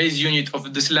the base unit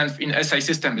of this length in SI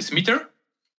system is meter.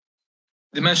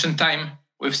 Dimension time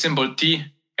with symbol T,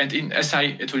 and in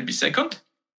SI it will be second.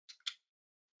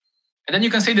 And then you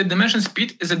can say that dimension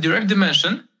speed is a derived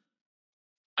dimension,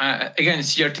 again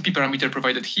CRTP parameter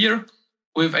provided here,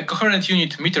 with a coherent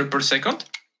unit meter per second,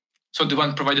 so the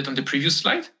one provided on the previous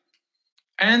slide.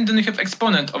 And then you have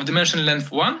exponent of dimension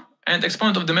length 1 and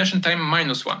exponent of dimension time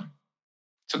 -1.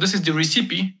 So this is the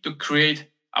recipe to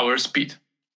create our speed.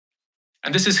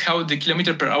 And this is how the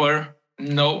kilometer per hour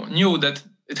knew that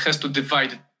it has to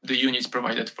divide the units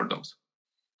provided for those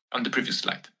on the previous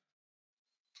slide.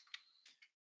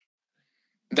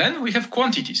 Then we have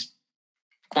quantities.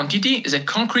 Quantity is a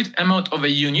concrete amount of a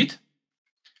unit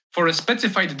for a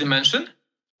specified dimension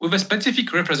with a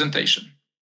specific representation.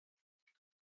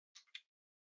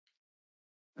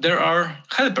 There are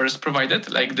helpers provided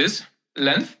like this,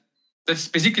 length, that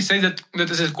basically say that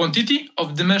is a quantity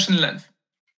of dimension length.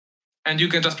 And you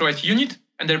can just provide unit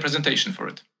and the representation for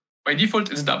it. By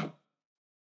default, it's double.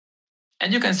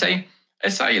 And you can say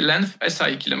SI length,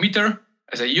 SI kilometer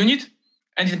as a unit,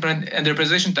 and the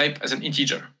representation type as an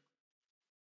integer.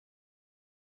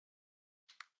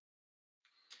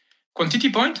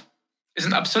 Quantity point is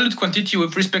an absolute quantity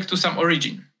with respect to some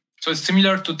origin. So it's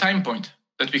similar to time point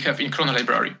that we have in Chrono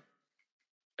library.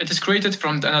 It is created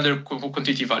from another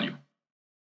quantity value.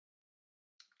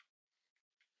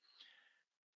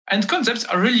 And concepts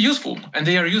are really useful, and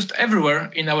they are used everywhere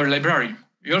in our library.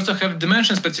 We also have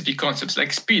dimension-specific concepts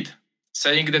like speed,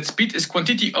 saying that speed is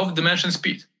quantity of dimension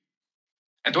speed.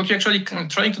 And what we're actually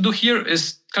trying to do here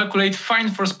is calculate fine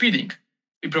for speeding.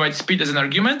 We provide speed as an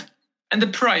argument and the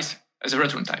price as a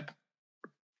return type.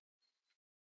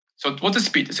 So what is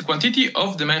speed? It's a quantity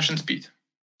of dimension speed.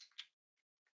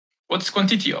 What's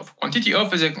quantity of? Quantity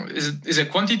of is a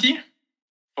quantity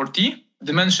for t,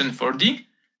 dimension for d,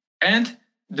 and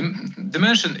the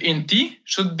dimension in t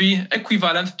should be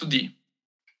equivalent to d.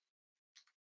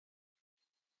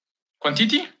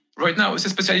 Quantity, right now, is a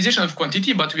specialization of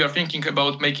quantity, but we are thinking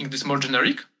about making this more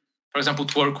generic. For example,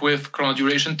 to work with chrono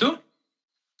duration too.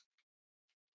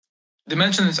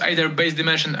 Dimension is either base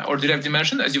dimension or derived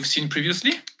dimension, as you've seen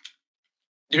previously.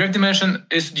 Derived dimension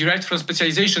is derived from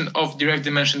specialization of derived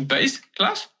dimension base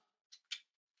class.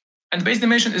 And base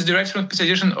dimension is derived from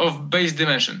specialization of base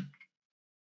dimension.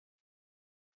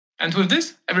 And with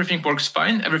this, everything works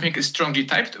fine. Everything is strongly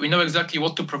typed. We know exactly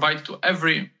what to provide to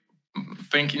everything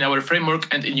in our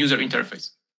framework and in user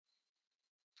interface.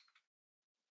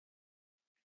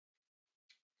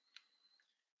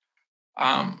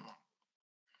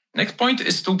 Next point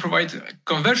is to provide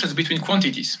conversions between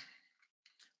quantities.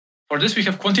 For this, we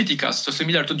have quantity cast, so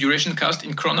similar to duration cast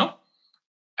in Chrono.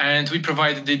 And we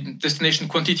provide the destination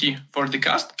quantity for the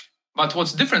cast. But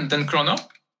what's different than Chrono,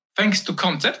 thanks to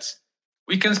concepts,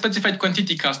 we can specify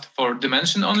quantity cast for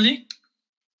dimension only,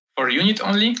 for unit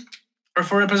only, or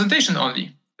for representation only,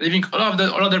 leaving all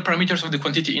other parameters of the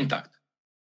quantity intact.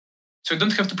 So you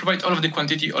don't have to provide all of the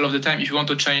quantity all of the time if you want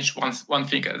to change one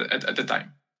thing at a time.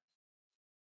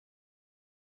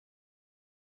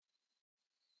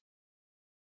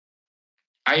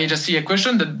 I just see a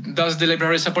question that does the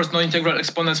library support non-integral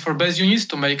exponents for base units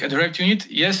to make a direct unit?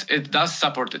 Yes, it does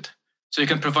support it. So you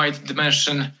can provide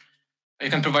dimension, you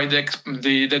can provide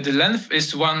the length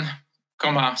is 1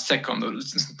 second,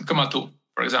 2,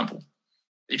 for example,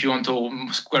 if you want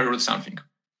to square root something.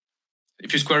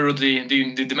 If you square root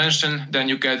the dimension, then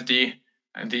you get the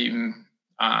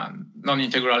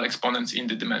non-integral exponents in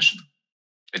the dimension.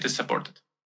 It is supported.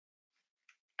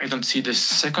 I don't see the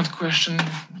second question.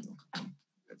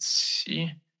 Let's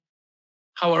see.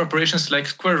 How are operations like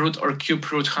square root or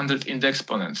cube root handled in the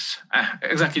exponents?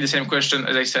 Exactly the same question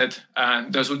as I said.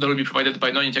 Those will be provided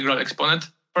by non-integral exponent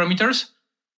parameters.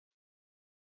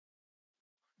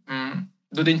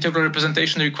 Do the integral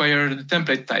representation require the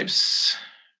template types?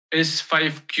 Is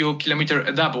 5q kilometer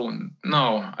a double?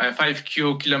 No,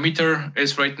 5q kilometer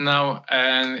is right now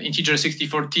an integer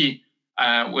 64t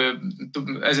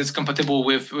as it's compatible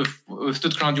with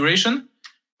tooth crown duration.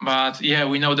 But yeah,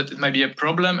 we know that it might be a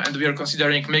problem, and we are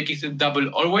considering making it double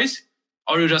always,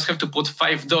 or you just have to put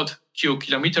 5.q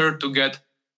kilometer to get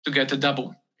a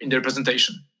double in the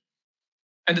representation.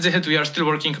 And as I said, we are still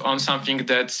working on something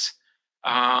that's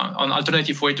an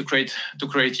alternative way to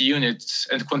create units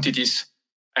and quantities,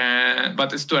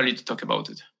 but it's too early to talk about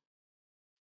it.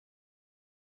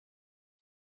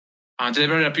 The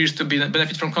library appears to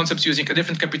benefit from concepts using a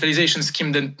different capitalization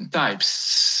scheme than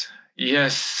types.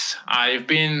 Yes, I've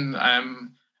been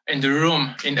in the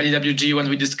room in LEWG when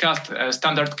we discussed a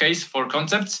standard case for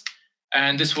concepts,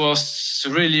 and this was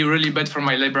really, really bad for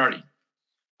my library.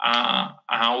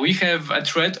 We have a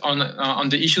thread on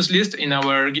the issues list in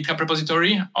our GitHub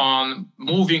repository on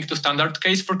moving to standard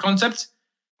case for concepts,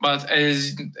 but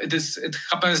as it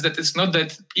happens that it's not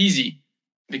that easy,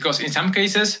 because in some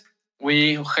cases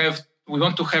we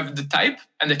want to have the type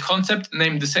and the concept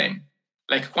named the same,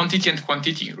 like quantity and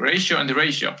quantity, ratio and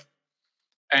ratio.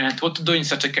 And what to do in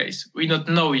such a case? We don't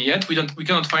know yet. We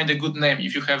cannot find a good name.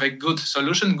 If you have a good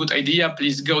solution, good idea,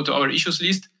 please go to our issues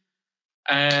list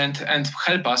and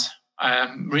help us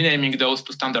renaming those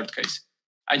to standard case.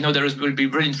 I know there will be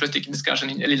really interesting discussion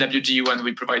in LEWG when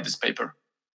we provide this paper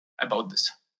about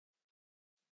this.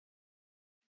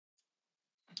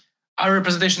 Are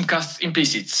representation casts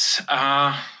implicits?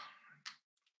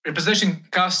 Representation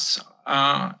casts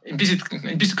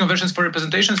implicit conversions for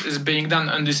representations is being done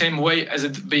in the same way as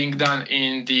it being done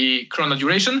in the chrono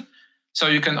duration. So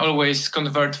you can always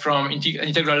convert from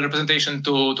integral representation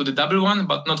to the double one,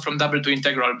 but not from double to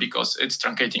integral because it's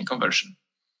truncating conversion.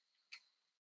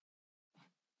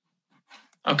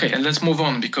 Okay, and let's move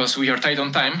on because we are tight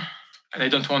on time and I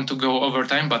don't want to go over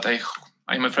time, but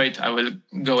I'm afraid I will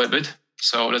go a bit.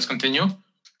 So let's continue.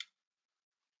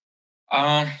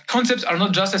 Concepts are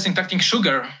not just a syntactic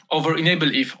sugar over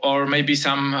enable if or maybe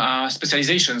some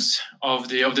specializations of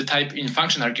the type in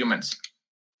function arguments.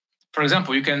 For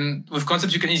example, with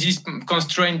concepts you can easily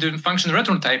constrain the function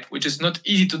return type, which is not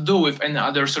easy to do with any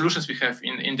other solutions we have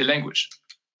in the language.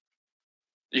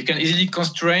 You can easily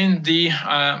constrain the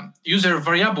user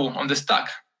variable on the stack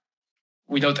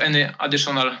without any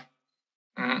additional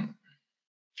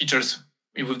features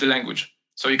with the language.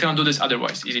 So you cannot do this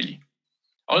otherwise easily.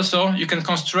 Also, you can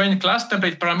constrain class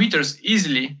template parameters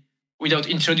easily without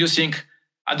introducing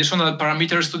additional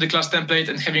parameters to the class template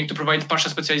and having to provide partial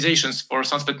specializations for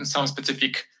some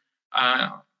specific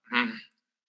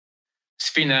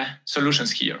Spine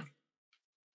solutions here.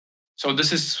 So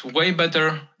this is way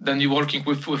better than you working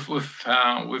with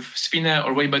Spine,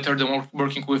 or way better than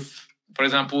working with, for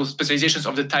example, specializations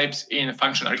of the types in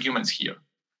function arguments here.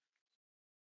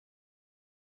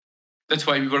 That's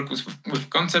why we work with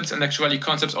concepts, and actually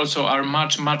concepts also are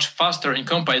much, much faster in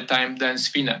compile time than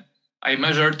Spine. I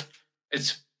measured,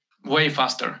 it's way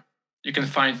faster. You can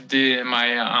find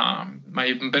my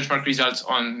benchmark results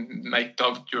on my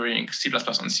talk during C++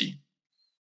 on C.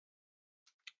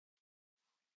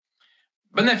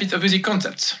 Benefits of using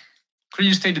concepts.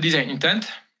 Clearly state the design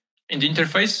intent in the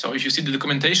interface. So if you see the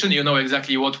documentation, you know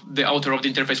exactly what the author of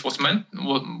the interface was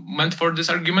meant for this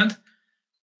argument.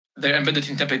 They're embedded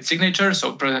in template signature,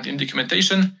 so present in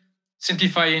documentation,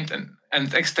 simplifying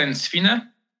and extend Spine.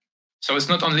 So it's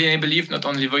not only enable if, not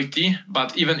only void t,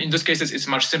 but even in those cases, it's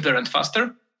much simpler and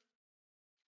faster.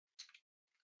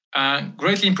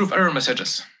 Greatly improve error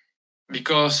messages,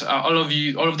 because all of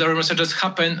the error messages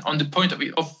happen on the point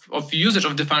of usage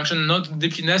of the function, not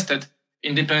deeply nested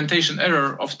in the implementation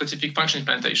error of specific function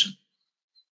implementation.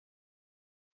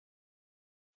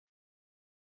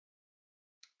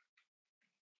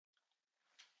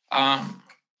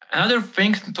 Another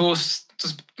thing to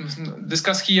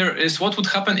discuss here is what would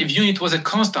happen if unit was a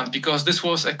constant, because this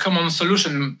was a common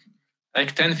solution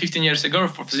like 10, 15 years ago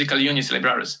for physical units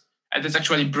libraries. And it's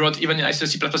actually brought even in ISO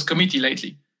C++ committee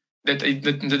lately, that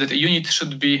a unit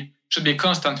should be a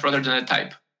constant rather than a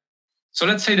type. So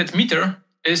let's say that meter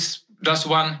is just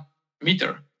 1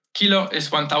 meter. Kilo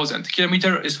is 1,000.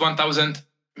 Kilometer is 1,000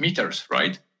 meters,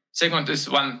 right? Second is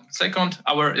 1 second.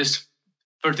 Hour is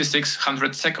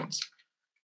 3,600 seconds.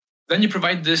 Then you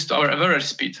provide this to our average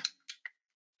speed.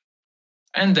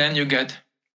 And then you get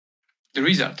the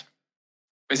result.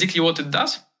 Basically what it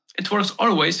does, it works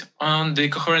always on the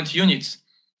coherent units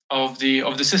of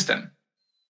the system.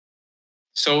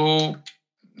 So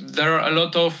there are a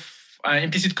lot of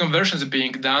implicit conversions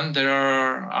being done.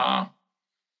 There's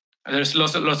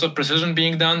lots of precision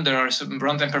being done. There are some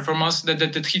runtime performance that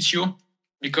hits you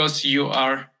because you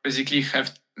are basically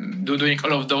doing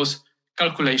all of those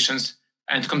calculations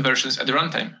and conversions at the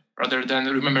runtime rather than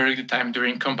remembering the time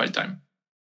during compile time.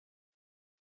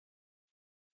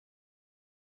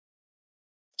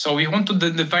 So we want to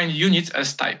define units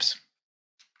as types.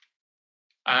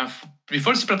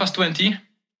 Before C++20,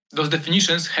 those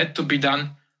definitions had to be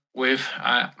done with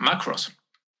macros.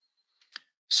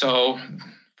 So,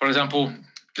 for example,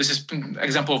 this is an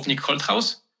example of Nick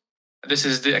Holthaus. This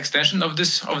is the extension of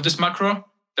this macro.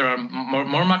 There are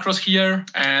more macros here,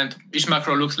 and each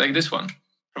macro looks like this one,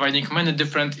 providing many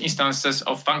different instances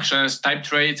of functions, type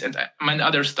traits, and many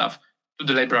other stuff to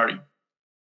the library.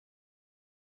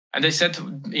 And they said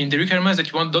in the requirements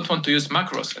that you don't want to use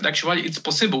macros, and actually it's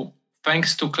possible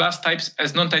thanks to class types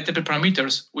as non-typeable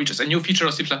parameters, which is a new feature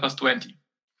of C++20.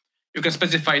 You can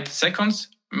specify seconds,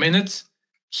 minutes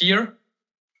here,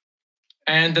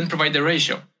 and then provide the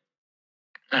ratio.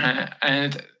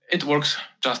 And it works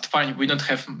just fine. We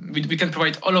can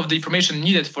provide all of the information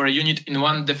needed for a unit in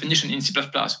one definition in C++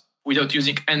 without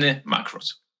using any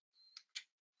macros.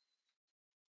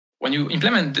 When you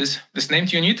implement this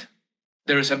named unit,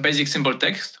 there is a basic symbol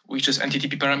text, which is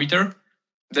NTTP parameter.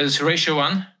 There's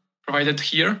ratio1 provided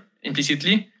here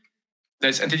implicitly.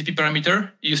 There's NTTP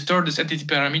parameter. You store this NTTP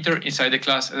parameter inside the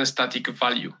class as a static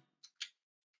value.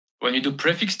 When you do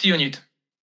prefixed unit,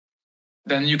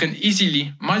 then you can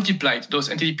easily multiply those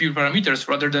NTTP parameters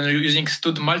rather than using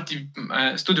stud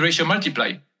ratio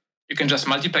multiply. You can just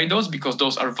multiply those because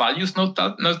those are values, not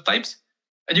types.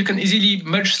 And you can easily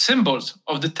merge symbols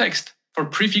of the text for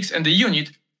prefix and the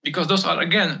unit because those are,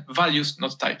 again, values,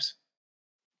 not types.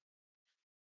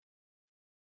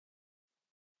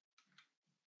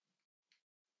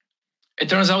 It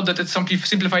turns out that it's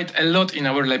simplified a lot in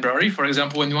our library. For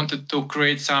example, when we wanted to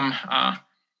create some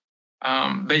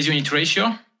base unit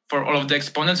ratio for all of the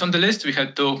exponents on the list, we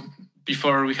had to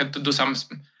do some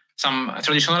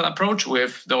traditional approach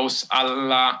with those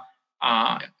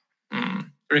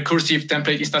recursive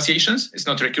template instantiations. It's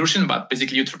not recursion, but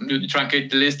basically you truncate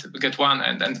the list, get one,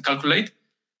 and then calculate.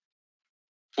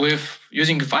 With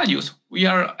using values, we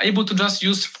are able to just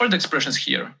use fold expressions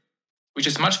here, which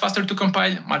is much faster to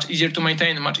compile, much easier to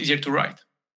maintain, much easier to write.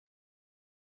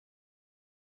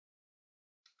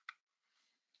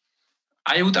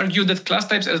 I would argue that class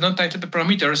types as non-typeable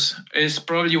parameters is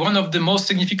probably one of the most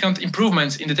significant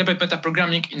improvements in the template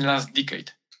metaprogramming in the last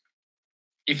decade.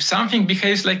 If something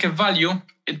behaves like a value,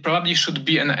 it probably should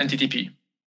be an NTTP.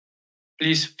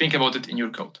 Please think about it in your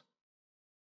code.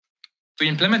 To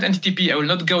implement NTTP, I will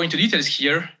not go into details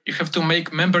here. You have to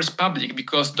make members public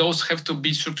because those have to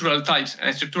be structural types,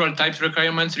 and structural types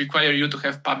requirements require you to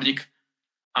have public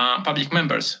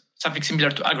members, something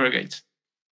similar to aggregates.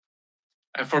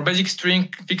 For basic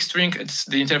string, fixed string, it's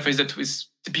the interface that is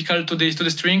typical to the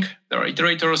string. There are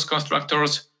iterators,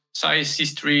 constructors, size,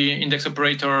 history, index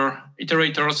operator,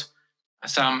 iterators,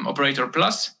 some operator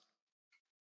plus,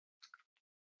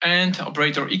 and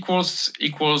operator equals,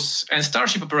 and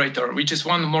starship operator, which is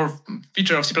one more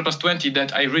feature of C++20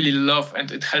 that I really love,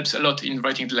 and it helps a lot in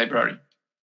writing the library.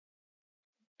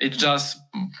 It just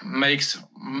makes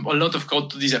a lot of code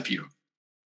to disappear.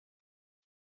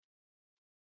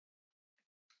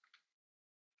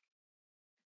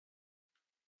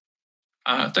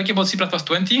 Talking about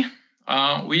C++20,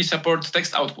 we support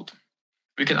text output.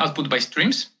 We can output by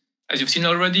streams. As you've seen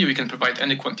already, we can provide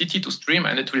any quantity to stream,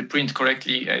 and it will print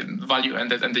correctly a value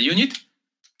and the unit.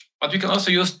 But we can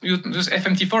also use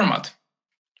FMT format.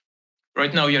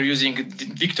 Right now, we are using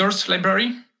Victor's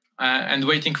library and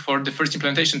waiting for the first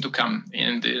implementation to come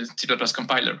in the C++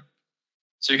 compiler.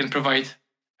 So you can provide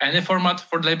any format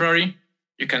for the library.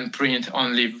 You can print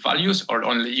only values or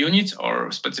only units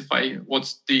or specify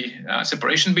what's the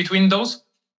separation between those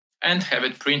and have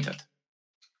it printed.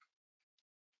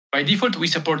 By default, we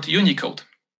support Unicode,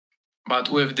 but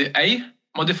with the A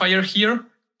modifier here,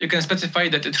 you can specify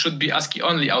that it should be ASCII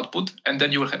only output, and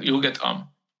then you will get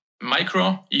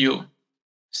micro, U,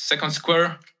 second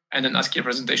square, and an ASCII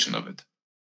representation of it.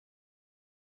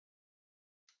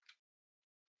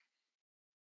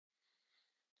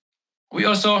 We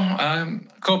also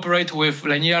cooperate with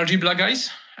linear algebra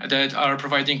guys that are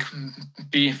providing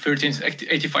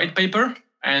P1385 paper,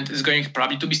 and is going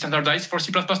probably to be standardized for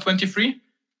C++23.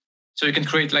 So you can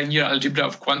create linear algebra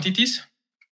of quantities.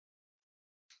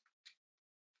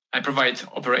 I provide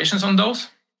operations on those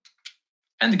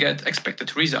and get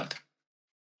expected result.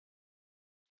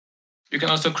 You can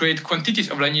also create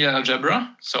quantities of linear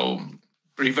algebra, so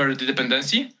revert the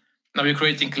dependency. Now you're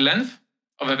creating length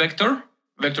of a vector.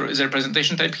 Vector is a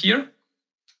representation type here.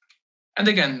 And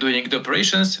again, doing the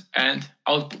operations and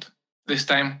output. This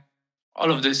time, all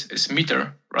of this is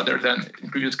meter rather than in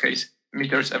previous case,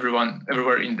 meters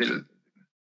everywhere in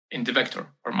the vector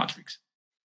or matrix.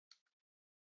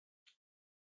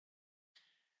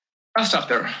 Last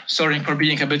chapter. Sorry for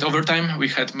being a bit over time. We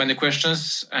had many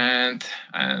questions, and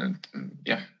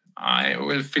yeah, I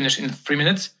will finish in 3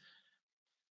 minutes.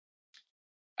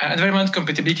 Environment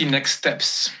compatibility next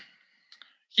steps.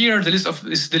 Here is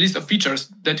the list of features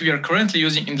that we are currently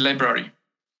using in the library.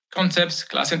 Concepts,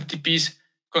 class entities,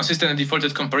 consistent and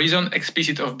defaulted comparison,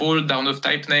 explicit of bool, down of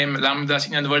type name, lambdas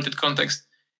in unvaulted context,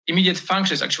 immediate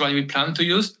functions actually we plan to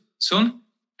use soon,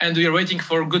 and we are waiting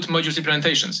for good modules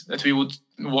implementations that we would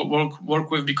work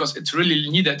with because it's really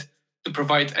needed to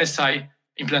provide SI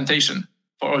implementation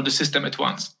for all the system at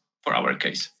once, for our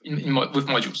case, with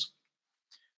modules.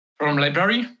 From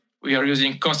library, we are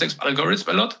using context algorithms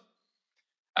a lot,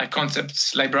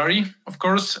 concepts library, of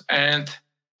course, and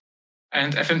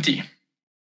FMT,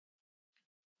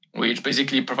 which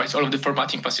basically provides all of the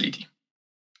formatting facility.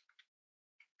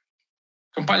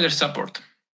 Compiler support.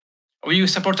 We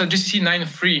supported GCC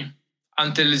 9.3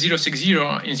 until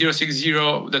 0.60. In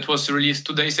 0.60 that was released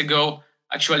 2 days ago,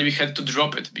 actually we had to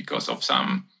drop it because of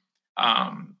some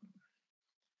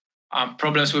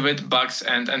problems with it, bugs,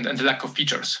 and the lack of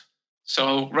features.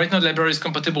 So right now the library is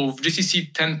compatible with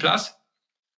GCC 10+,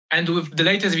 and with the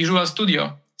latest Visual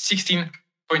Studio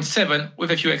 16.7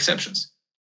 with a few exceptions.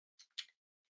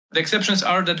 The exceptions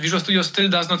are that Visual Studio still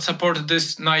does not support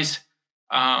this nice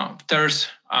terse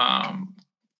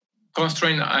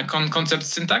constraint concept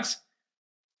syntax.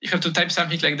 You have to type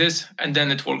something like this, and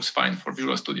then it works fine for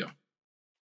Visual Studio.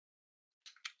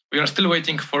 We are still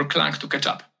waiting for Clang to catch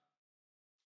up.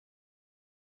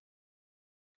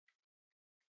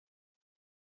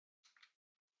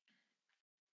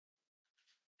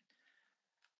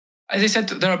 As I said,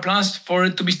 there are plans for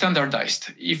it to be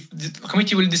standardized. If the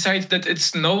committee will decide that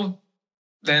it's no,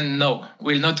 then no.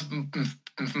 We'll not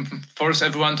force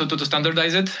everyone to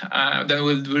standardize it. Then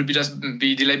will just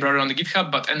be the library on the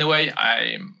GitHub. But anyway,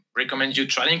 I recommend you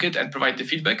trying it and provide the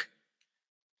feedback.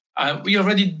 We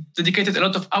already dedicated a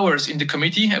lot of hours in the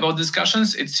committee about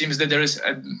discussions. It seems that there is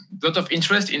a lot of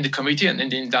interest in the committee and in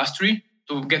the industry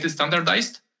to get it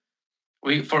standardized.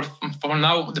 For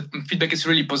now, the feedback is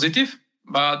really positive,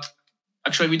 but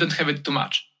actually we don't have it too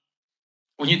much.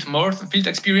 We need more field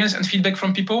experience and feedback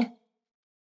from people.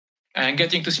 And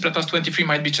getting to C++23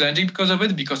 might be challenging because of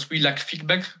it, because we lack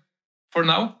feedback for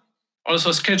now.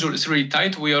 Also, schedule is really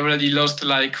tight. We already lost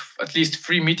like at least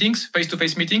 3 meetings,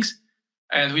 face-to-face meetings,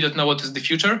 and we don't know what is the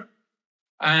future.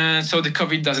 And so the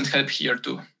COVID doesn't help here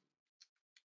too.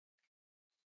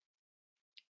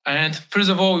 And first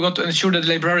of all, we want to ensure that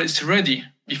the library is ready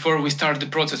before we start the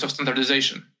process of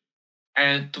standardization.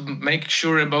 And to make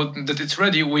sure about that it's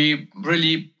ready, we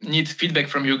really need feedback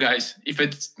from you guys. If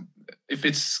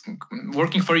it's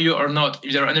working for you or not,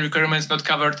 if there are any requirements not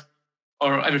covered,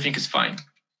 or everything is fine.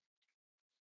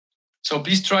 So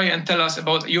please try and tell us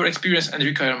about your experience and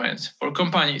requirements. For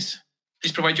companies,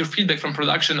 please provide your feedback from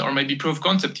production or maybe proof of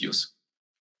concept use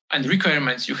and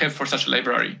requirements you have for such a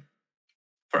library.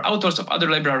 For authors of other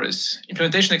libraries,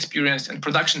 implementation experience and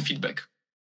production feedback.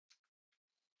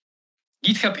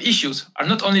 GitHub issues are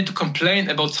not only to complain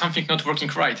about something not working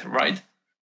right?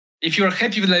 If you are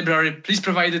happy with the library, please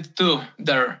provide it too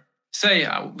there. Say,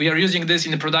 we are using this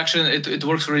in the production, it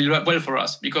works really well for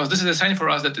us, because this is a sign for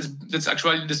us that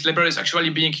this library is actually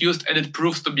being used and it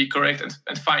proves to be correct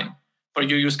and fine for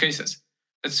your use cases.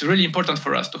 It's really important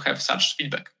for us to have such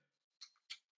feedback.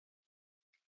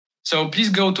 So please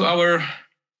go to our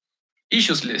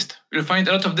issues list. You'll find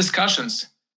a lot of discussions,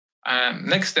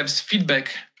 next steps,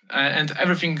 feedback, and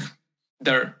everything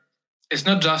there. is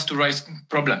not just to raise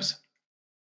problems.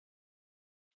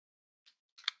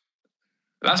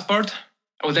 Last part,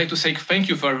 I would like to say thank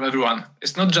you for everyone.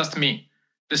 It's not just me.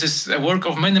 This is a work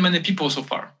of many, many people so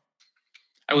far.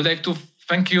 I would like to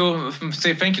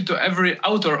say thank you to every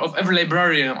author of every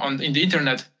library in the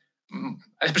internet,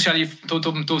 especially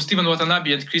to Stephen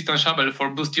Watanabe and Christian Schabel for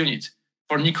Boost Unit,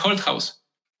 for Nick Holthaus,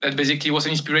 that basically was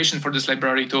an inspiration for this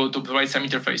library to provide some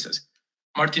interfaces.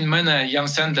 Martin Mene, Jan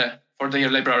Sende for their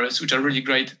libraries, which are really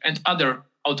great, and other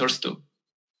authors too.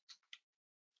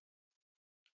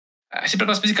 C++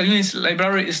 Physical Units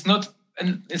library is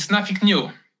it's nothing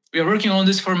new. We are working on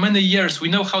this for many years. We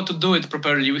know how to do it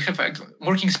properly. We have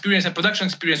working experience and production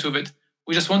experience with it.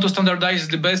 We just want to standardize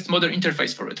the best modern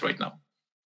interface for it right now.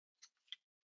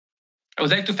 I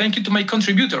would like to thank you to my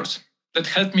contributors that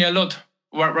helped me a lot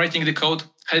writing the code,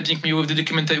 helping me with the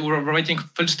documentation, writing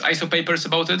first ISO papers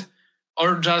about it,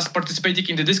 or just participating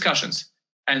in the discussions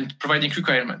and providing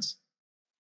requirements.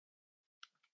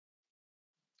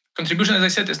 Contribution, as I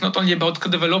said, is not only about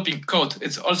developing code,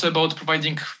 it's also about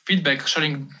providing feedback,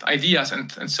 sharing ideas,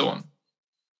 and so on.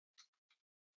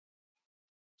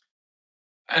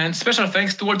 And special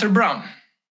thanks to Walter Brown.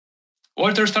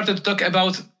 Walter started to talk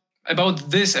about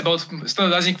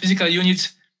standardizing physical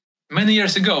units many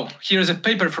years ago. Here is a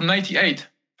paper from '98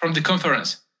 from the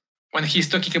conference when he's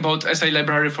talking about SI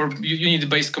library for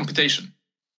unit-based computation.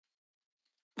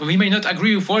 We may not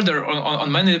agree with Walter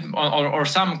on many or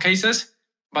some cases,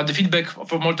 but the feedback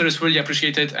from Walter is really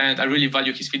appreciated, and I really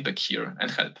value his feedback here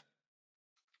and help.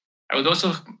 I would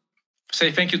also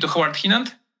say thank you to Howard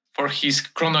Hinand for his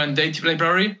chrono and date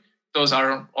library. Those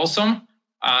are awesome.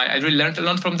 I really learned a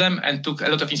lot from them and took a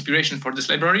lot of inspiration for this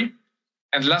library.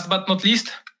 And last but not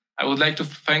least, I would like to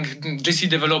thank GCC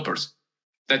developers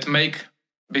that make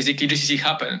basically GCC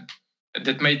happen,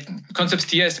 that made Concepts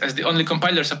TS as the only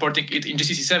compiler supporting it in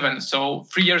GCC 7, so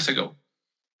 3 years ago.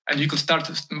 And we could start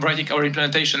writing our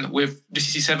implementation with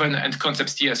GCC 7 and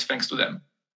Concepts TS thanks to them.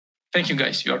 Thank you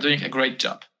guys, you are doing a great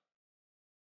job.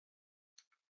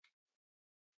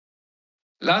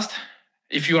 Last,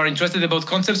 if you are interested about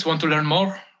concepts, want to learn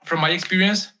more from my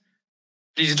experience,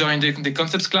 please join the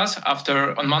concepts class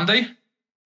on Monday.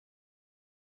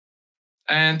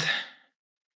 And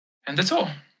that's all.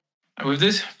 And with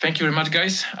this, thank you very much,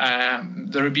 guys.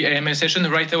 There will be an AMA session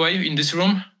right away in this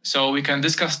room, so we can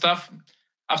discuss stuff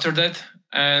after that.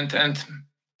 And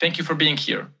thank you for being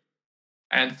here.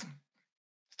 And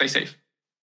stay safe.